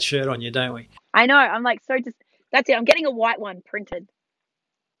need that shirt on you, don't we? I know. I'm like, that's it. I'm getting a white one printed.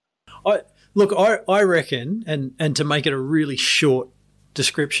 I reckon, and to make it a really short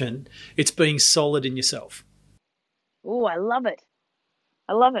description, it's being solid in yourself. Oh, I love it.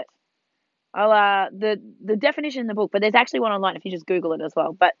 The definition in the book, but there's actually one online if you just Google it as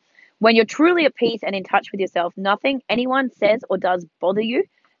well. But when you're truly at peace and in touch with yourself, nothing anyone says or does bother you,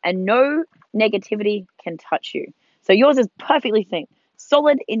 and no negativity can touch you. So yours is perfectly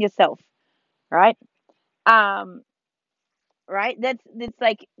solid in yourself, right? Right? That's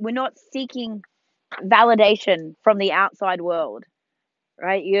like, we're not seeking validation from the outside world,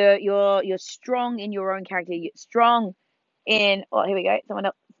 right? You're strong in your own character. You're strong in. Oh, here we go. Someone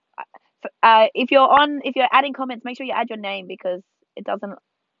else. If you're adding comments, make sure you add your name, because it doesn't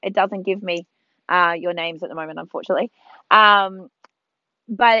give me your names at the moment, unfortunately.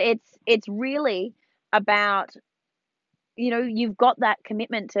 But it's really about, you've got that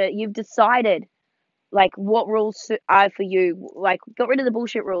commitment you've decided like what rules are for you. Like, got rid of the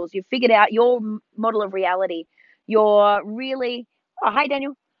bullshit rules. You've figured out your model of reality. You're really. Oh, hi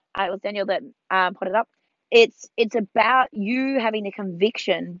Daniel. It was Daniel that put it up. It's about you having the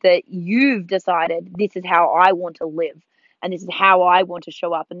conviction that you've decided, this is how I want to live, and this is how I want to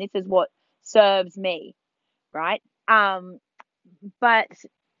show up, and this is what serves me, right? But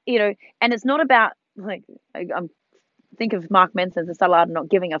and it's not about, like, I'm think of Mark Manson's The Subtle Art of Not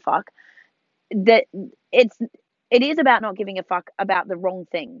Giving a Fuck. That it is about not giving a fuck about the wrong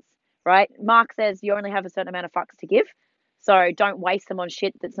things, right? Mark says you only have a certain amount of fucks to give, so don't waste them on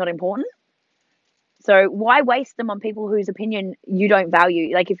shit that's not important. So why waste them on people whose opinion you don't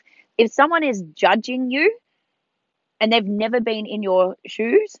value? Like, if someone is judging you and they've never been in your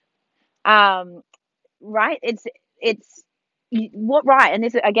shoes, right? It's what, right? And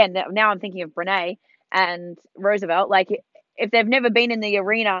this, again, now I'm thinking of Brene and Roosevelt. Like, if they've never been in the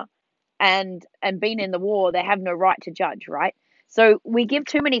arena and been in the war, they have no right to judge, right? So we give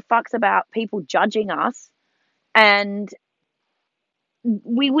too many fucks about people judging us, and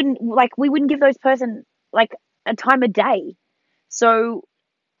we wouldn't give those person like a time of day. So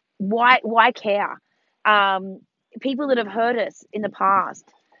why care? People that have hurt us in the past,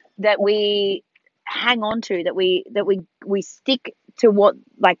 that we hang on to, that we stick to, what,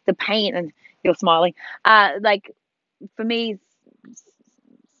 like, the pain. And you're smiling. Like, for me,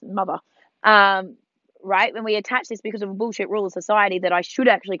 mother, right? When we attach this because of a bullshit rule of society that I should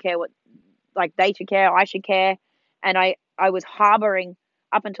actually care what, like, they should care, I should care, and I was harboring,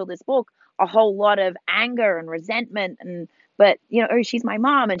 up until this book, a whole lot of anger and resentment, but oh, she's my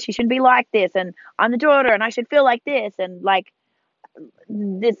mom and she shouldn't be like this, and I'm the daughter and I should feel like this, and like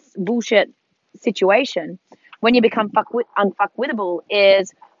this bullshit situation. When you become unfuckwittable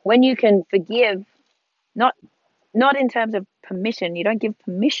is when you can forgive, not in terms of permission. You don't give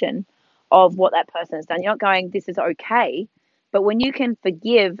permission of what that person has done. You're not going, this is okay. But when you can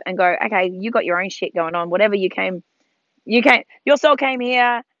forgive and go, okay, you got your own shit going on, whatever your soul came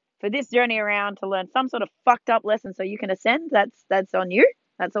here for this journey around to learn some sort of fucked up lesson so you can ascend. That's on you.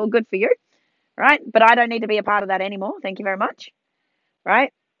 That's all good for you, right? But I don't need to be a part of that anymore. Thank you very much,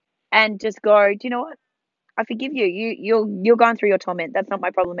 right? And just go, do you know what? I forgive you. You're going through your torment. That's not my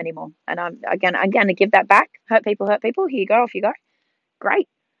problem anymore. And I'm going to give that back. Hurt people. Here you go. Off you go. Great.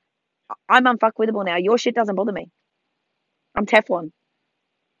 I'm unfuckwithable now. Your shit doesn't bother me. I'm Teflon.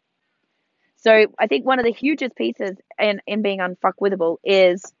 So I think one of the hugest pieces in being unfuckwithable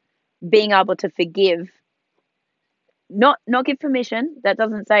is being able to forgive, not give permission. That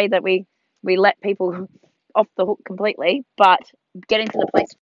doesn't say that we let people off the hook completely, but getting to the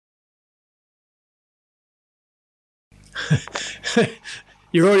place.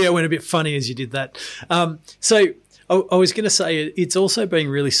 Your audio went a bit funny as you did that. So I was going to say, it's also being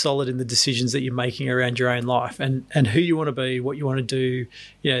really solid in the decisions that you're making around your own life and who you want to be, what you want to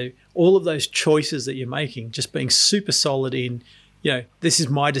do, all of those choices that you're making, just being super solid in, this is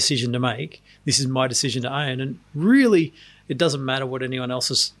my decision to make, this is my decision to own. And really, it doesn't matter what anyone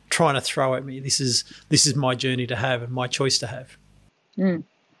else is trying to throw at me. This is my journey to have and my choice to have.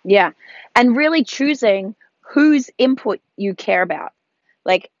 Yeah. And really choosing whose input you care about.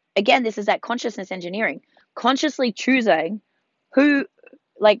 Like, again, this is that consciousness engineering. consciously choosing who,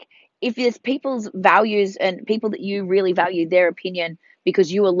 like, if there's people's values and people that you really value their opinion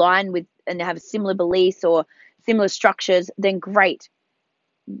because you align with and have similar beliefs or similar structures, then great.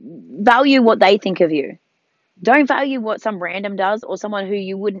 Value what they think of you. Don't value what some random does or someone who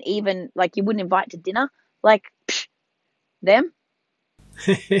you wouldn't even, like, you wouldn't invite to dinner. Like, them.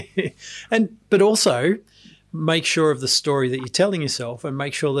 But also make sure of the story that you're telling yourself and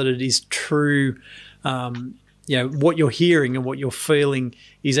make sure that it is true. What you're hearing and what you're feeling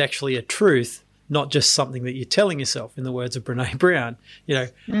is actually a truth, not just something that you're telling yourself. In the words of Brené Brown,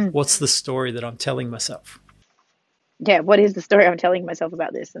 what's the story that I'm telling myself? Yeah, what is the story I'm telling myself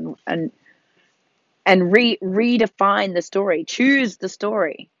about this? And redefine the story. Choose the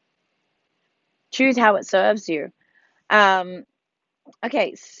story. Choose how it serves you.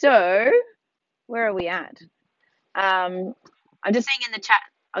 Okay, so where are we at? I'm just seeing in the chat.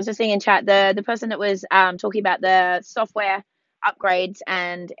 I was just seeing in chat the person that was talking about the software upgrades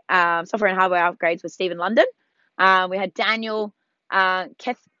and software and hardware upgrades was Stephen London. We had Daniel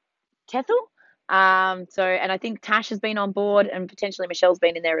Kethel. And I think Tash has been on board and potentially Michelle's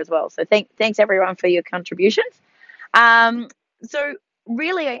been in there as well. So thanks everyone for your contributions. So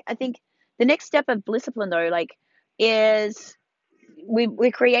really, I think the next step of Blisscipline though, like, is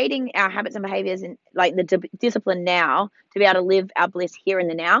we're creating our habits and behaviors in like the discipline now to be able to live our bliss here in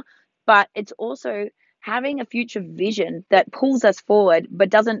the now. But it's also having a future vision that pulls us forward, but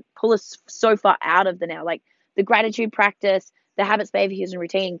doesn't pull us so far out of the now. Like the gratitude practice, the habits, behaviors, and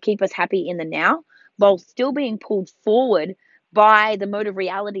routine keep us happy in the now while still being pulled forward by the mode of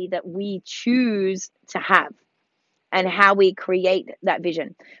reality that we choose to have and how we create that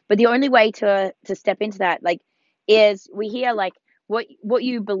vision. But the only way to step into that, like, is we hear like what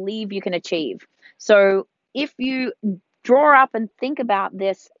you believe you can achieve. So if you draw up and think about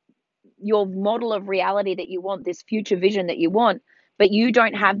this, your model of reality that you want, this future vision that you want, but you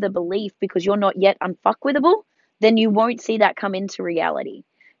don't have the belief because you're not yet unfuckwithable, then you won't see that come into reality.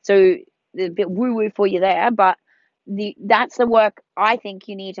 So a bit woo-woo for you there, but that's the work I think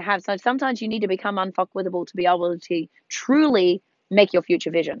you need to have. So sometimes you need to become unfuckwithable to be able to truly make your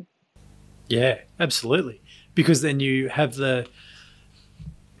future vision. Yeah, absolutely. Because then you have the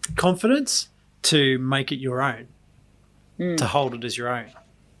confidence to make it your own, to hold it as your own.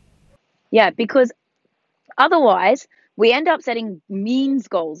 Yeah, because otherwise we end up setting means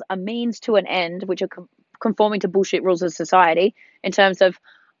goals, a means to an end, which are conforming to bullshit rules of society in terms of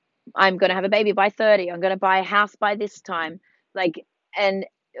I'm going to have a baby by 30. I'm going to buy a house by this time. Like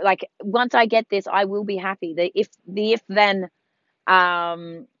once I get this, I will be happy. The if then,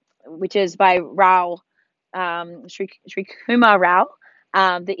 which is by Rao, Sri Kumar Rao,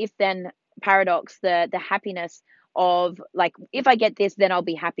 the if then paradox, the happiness of like, if I get this, then I'll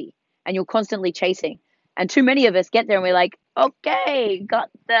be happy. And you're constantly chasing. And too many of us get there and we're like, okay,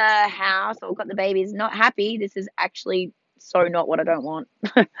 got the house or got the babies, not happy. This is actually so not what I don't want.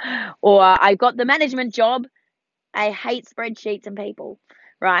 Or I got the management job. I hate spreadsheets and people,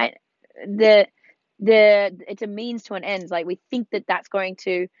 right? It's a means to an end. Like we think that that's going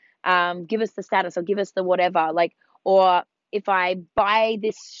to give us the status or give us the whatever. Like, or if I buy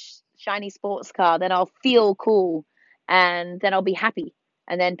this shiny sports car, then I'll feel cool and then I'll be happy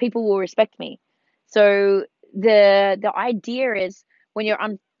and then people will respect me. So the idea is when you're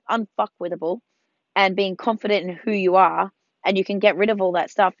unfuckwithable and being confident in who you are and you can get rid of all that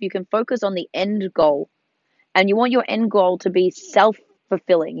stuff, you can focus on the end goal. And you want your end goal to be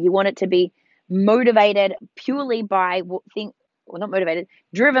self-fulfilling. You want it to be motivated purely by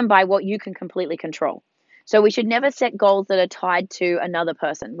driven by what you can completely control. So we should never set goals that are tied to another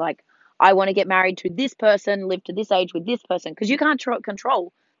person. Like, I want to get married to this person, live to this age with this person, because you can't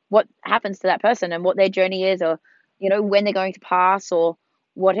control what happens to that person and what their journey is, or, when they're going to pass or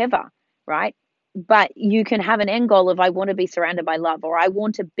whatever, right? But you can have an end goal of, I want to be surrounded by love, or I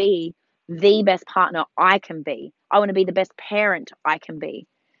want to be the best partner I can be. I want to be the best parent I can be.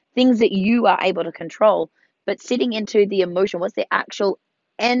 Things that you are able to control, but sitting into the emotion, what's the actual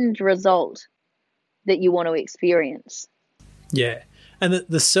end result that you want to experience? Yeah. And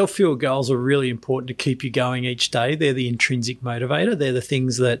the self-fuel goals are really important to keep you going each day. They're the intrinsic motivator. They're the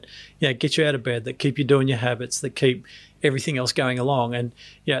things that get you out of bed, that keep you doing your habits, that keep everything else going along. And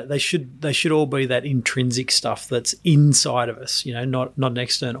they should all be that intrinsic stuff that's inside of us, not an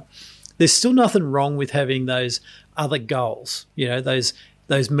external. There's still nothing wrong with having those other goals,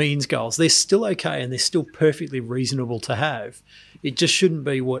 those means goals. They're still okay and they're still perfectly reasonable to have. It just shouldn't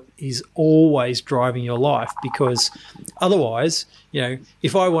be what is always driving your life, because otherwise,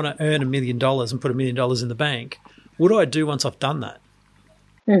 if I want to earn $1 million and put $1 million in the bank, what do I do once I've done that?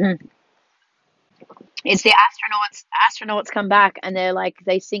 Mm-hmm. It's the astronauts come back and they're like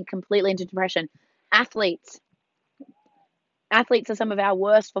they sink completely into depression. Athletes athletes are some of our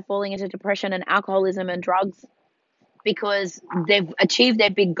worst for falling into depression and alcoholism and drugs because they've achieved their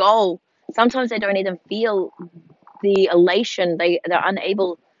big goal. Sometimes they don't even feel the elation. They're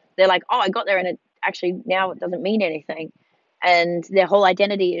unable. They're like, oh, I got there, and it actually now it doesn't mean anything, and their whole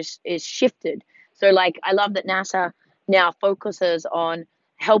identity is shifted. So like, I love that NASA now focuses on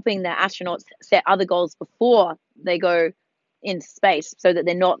helping the astronauts set other goals before they go into space, so that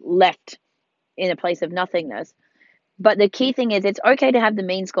they're not left in a place of nothingness. But the key thing is, it's okay to have the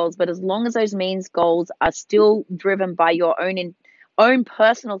means goals, but as long as those means goals are still driven by your own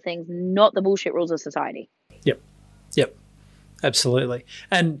personal things, not the bullshit rules of society. Yep. Yep. Absolutely.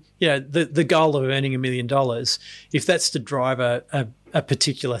 And the goal of earning $1 million, if that's to drive a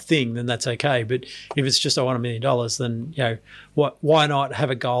particular thing, then that's okay. But if it's just I want $1 million, then why not have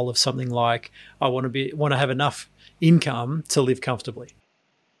a goal of something like I want to have enough income to live comfortably?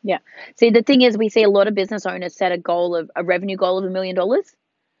 Yeah. See, the thing is, we see a lot of business owners set a revenue goal of $1 million.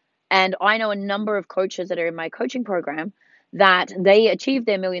 And I know a number of coaches that are in my coaching program that they achieved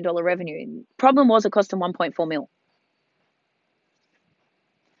their $1 million revenue. Problem was it cost them 1.4 mil.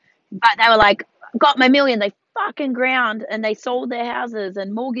 But they were like, got my million. They fucking ground and they sold their houses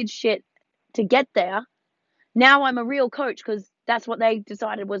and mortgage shit to get there. Now I'm a real coach because that's what they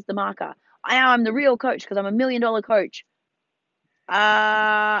decided was the marker. Now I'm the real coach because I'm $1 million coach.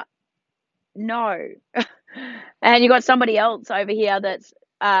 No. And you got somebody else over here that's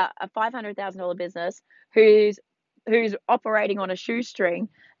a $500,000 business who's operating on a shoestring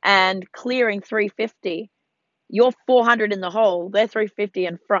and clearing 350. You're 400 in the hole. They're 350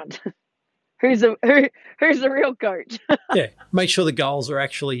 in front. Who's the real coach? Yeah, make sure the goals are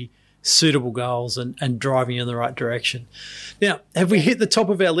actually suitable goals and driving in the right direction. Now, have we hit the top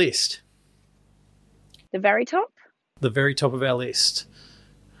of our list? The very top? The very top of our list.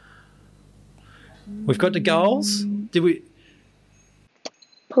 We've got the goals. Did we?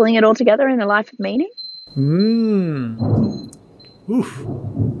 Pulling it all together in a life of meaning? Oof.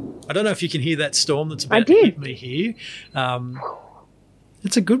 I don't know if you can hear that storm that's about to hit me here.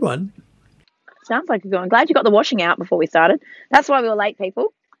 It's a good one. Sounds like a good one. Glad you got the washing out before we started. That's why we were late,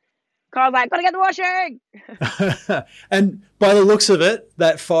 people. Carl's like, gotta get the washing. And by the looks of it,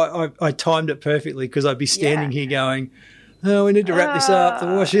 that fight, I timed it perfectly because I'd be standing here going, oh, we need to wrap this up. The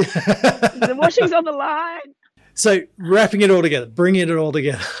washing. The washing's on the line. So wrapping it all together, bringing it all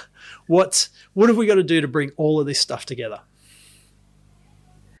together. What have we got to do to bring all of this stuff together?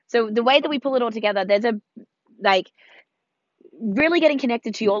 So the way that we pull it all together, there's really getting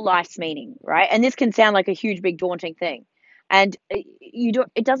connected to your life's meaning, right? And this can sound like a huge, big, daunting thing. And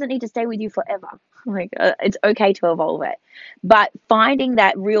it doesn't need to stay with you forever. It's okay to evolve it. But finding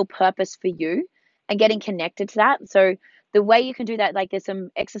that real purpose for you and getting connected to that. So the way you can do that, there's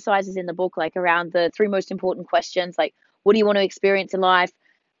some exercises in the book, around the 3 most important questions, what do you want to experience in life?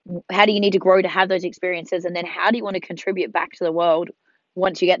 How do you need to grow to have those experiences? And then how do you want to contribute back to the world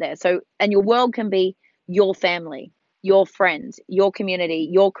once you get there? So, and your world can be your family, your friends, your community,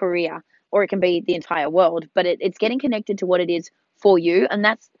 your career, or it can be the entire world, but it's getting connected to what it is for you. And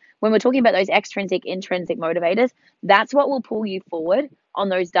that's when we're talking about those extrinsic, intrinsic motivators, that's what will pull you forward on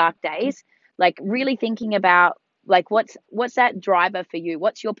those dark days. Really thinking about what's that driver for you?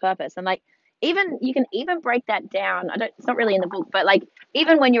 What's your purpose? And even you can even break that down. It's not really in the book, but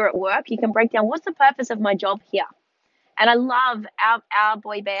even when you're at work, you can break down what's the purpose of my job here. And I love our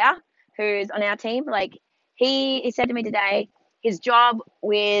boy Bear, who's on our team. He said to me today, his job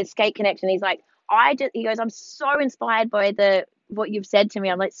with Skate Connection, he's like, he goes, I'm so inspired by what you've said to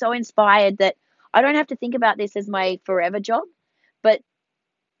me. I'm so inspired that I don't have to think about this as my forever job, but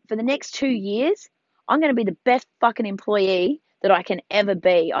for the next 2 years, I'm going to be the best fucking employee that I can ever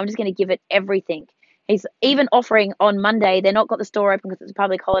be. I'm just going to give it everything. He's even offering on Monday, they're not got the store open because it's a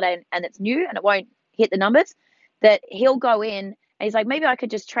public holiday and it's new and it won't hit the numbers, that he'll go in and he's like, maybe I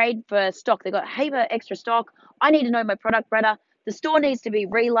could just trade for stock. They've got heap of extra stock. I need to know my product better. The store needs to be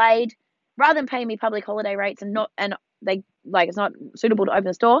relayed rather than paying me public holiday rates and it's not suitable to open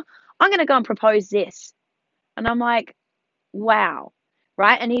the store. I'm going to go and propose this. And I'm like, wow.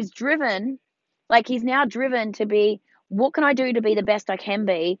 Right. And he's now driven to be, what can I do to be the best I can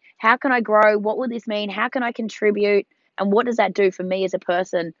be? How can I grow? What will this mean? How can I contribute? And what does that do for me as a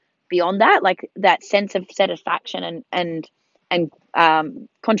person beyond that? That sense of satisfaction and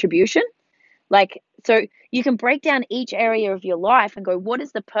contribution. So you can break down each area of your life and go, what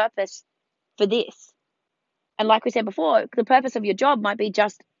is the purpose for this? And like we said before, the purpose of your job might be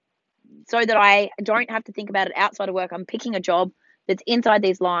just so that I don't have to think about it outside of work. I'm picking a job that's inside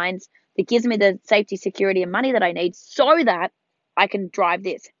these lines that gives me the safety, security, and money that I need so that I can drive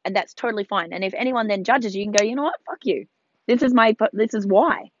this. And that's totally fine. And if anyone then judges you, you can go, you know what? Fuck you. This is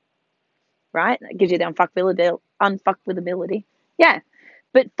why. Right? That gives you the unfuckwithability. Yeah.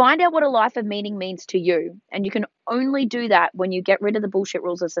 But find out what a life of meaning means to you. And you can only do that when you get rid of the bullshit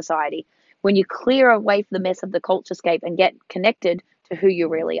rules of society, when you clear away from the mess of the culturescape and get connected to who you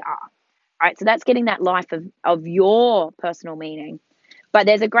really are. Right? So that's getting that life of your personal meaning. But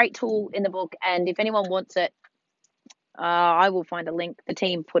there's a great tool in the book. And if anyone wants it, I will find a link. The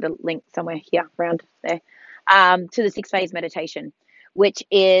team put a link somewhere here around there to the 6-phase meditation, which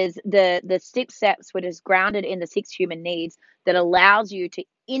is the 6 steps, which is grounded in the 6 human needs that allows you to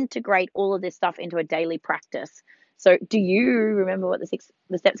integrate all of this stuff into a daily practice. So do you remember what the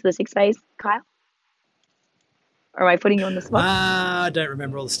steps of the 6 phase, Kyle? Or am I putting you on the spot? I don't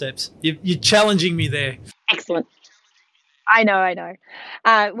remember all the steps. You're challenging me there. Excellent. I know.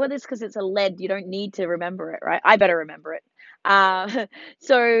 Well, this because it's a lead. You don't need to remember it, right? I better remember it.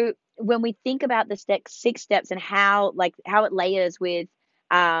 So when we think about the 6 steps and how it layers with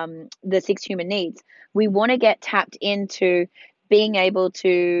the 6 human needs, we want to get tapped into being able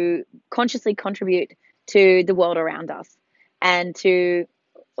to consciously contribute to the world around us and to,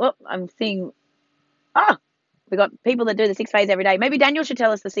 I'm seeing, we got people that do the 6 phase every day. Maybe Daniel should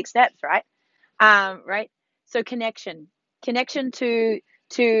tell us the 6 steps, right? Right. So connection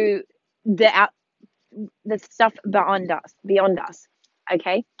to the stuff beyond us.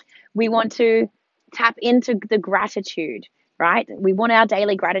 Okay. We want to tap into the gratitude, right? We want our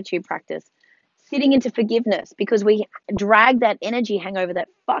daily gratitude practice, sitting into forgiveness, because we drag that energy hangover, that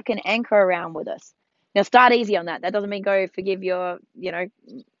fucking anchor around with us. Now start easy on that. That doesn't mean go forgive your,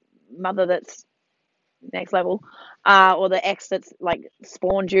 mother that's next level, or the ex that's like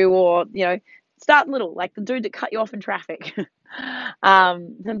spawned you, or, start little, like the dude that cut you off in traffic,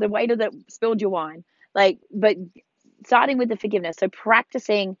 the waiter that spilled your wine, but starting with the forgiveness. So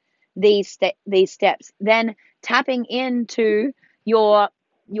practicing these steps, then tapping into your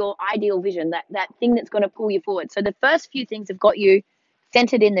ideal vision, that thing that's going to pull you forward. So the first few things have got you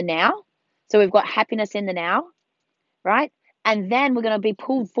centered in the now. So we've got happiness in the now, right? And then we're going to be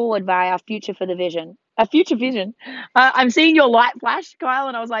pulled forward by our future for the vision. A future vision. I'm seeing your light flash, Kyle,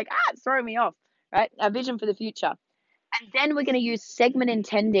 and I was like, it's throwing me off, right? Our vision for the future. And then we're going to use segment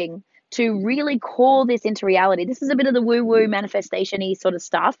intending to really call this into reality. This is a bit of the woo-woo manifestation-y sort of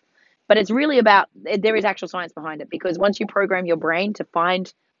stuff, but it's really about, there is actual science behind it, because once you program your brain to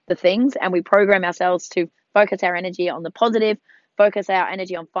find the things, and we program ourselves to focus our energy on the positive, focus our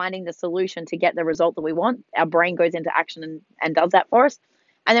energy on finding the solution to get the result that we want, our brain goes into action and does that for us.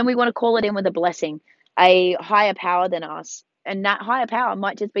 And then we want to call it in with a blessing, a higher power than us. And that higher power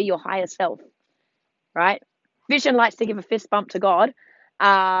might just be your higher self, right? Vision likes to give a fist bump to God.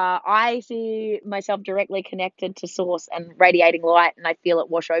 I see myself directly connected to source and radiating light, and I feel it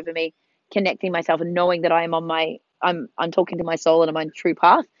wash over me, connecting myself and knowing that I am I'm talking to my soul and I'm on true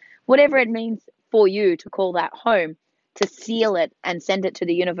path. Whatever it means for you to call that home, to seal it and send it to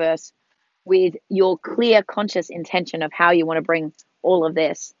the universe with your clear, conscious intention of how you want to bring all of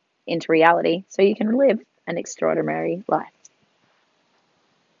this into reality so you can live an extraordinary life.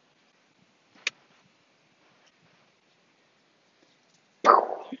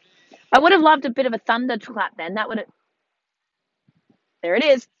 I would have loved a bit of a thunder clap then. There it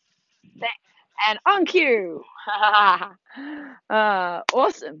is. And on cue.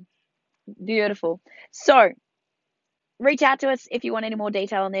 Awesome. Beautiful. So reach out to us if you want any more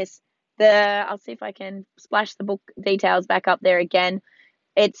detail on this. I'll see if I can splash the book details back up there again.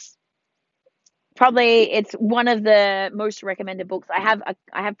 It's one of the most recommended books. I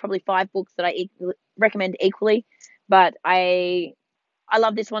have probably 5 books that I recommend equally, but I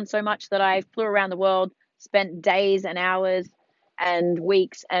love this one so much that I flew around the world, spent days and hours and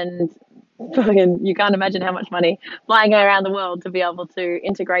weeks, and you can't imagine how much money flying around the world to be able to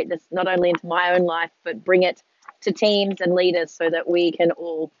integrate this not only into my own life, but bring it to teams and leaders so that we can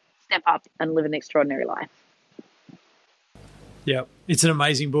all step up and live an extraordinary life. Yeah, it's an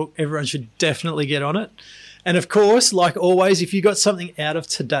amazing book. Everyone should definitely get on it. And of course, like always, if you got something out of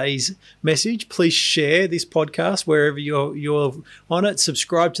today's message, please share this podcast wherever you're on it.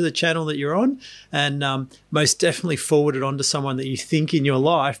 Subscribe to the channel that you're on, and most definitely forward it on to someone that you think in your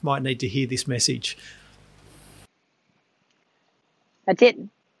life might need to hear this message. That's it.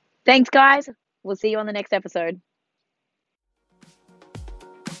 Thanks, guys. We'll see you on the next episode.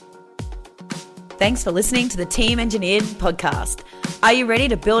 Thanks for listening to the Team Engineered podcast. Are you ready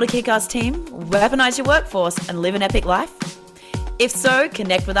to build a kick-ass team, weaponize your workforce, and live an epic life? If so,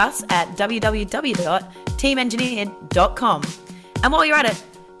 connect with us at www.teamengineered.com. And while you're at it,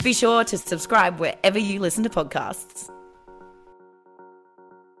 Be sure to subscribe wherever you listen to podcasts.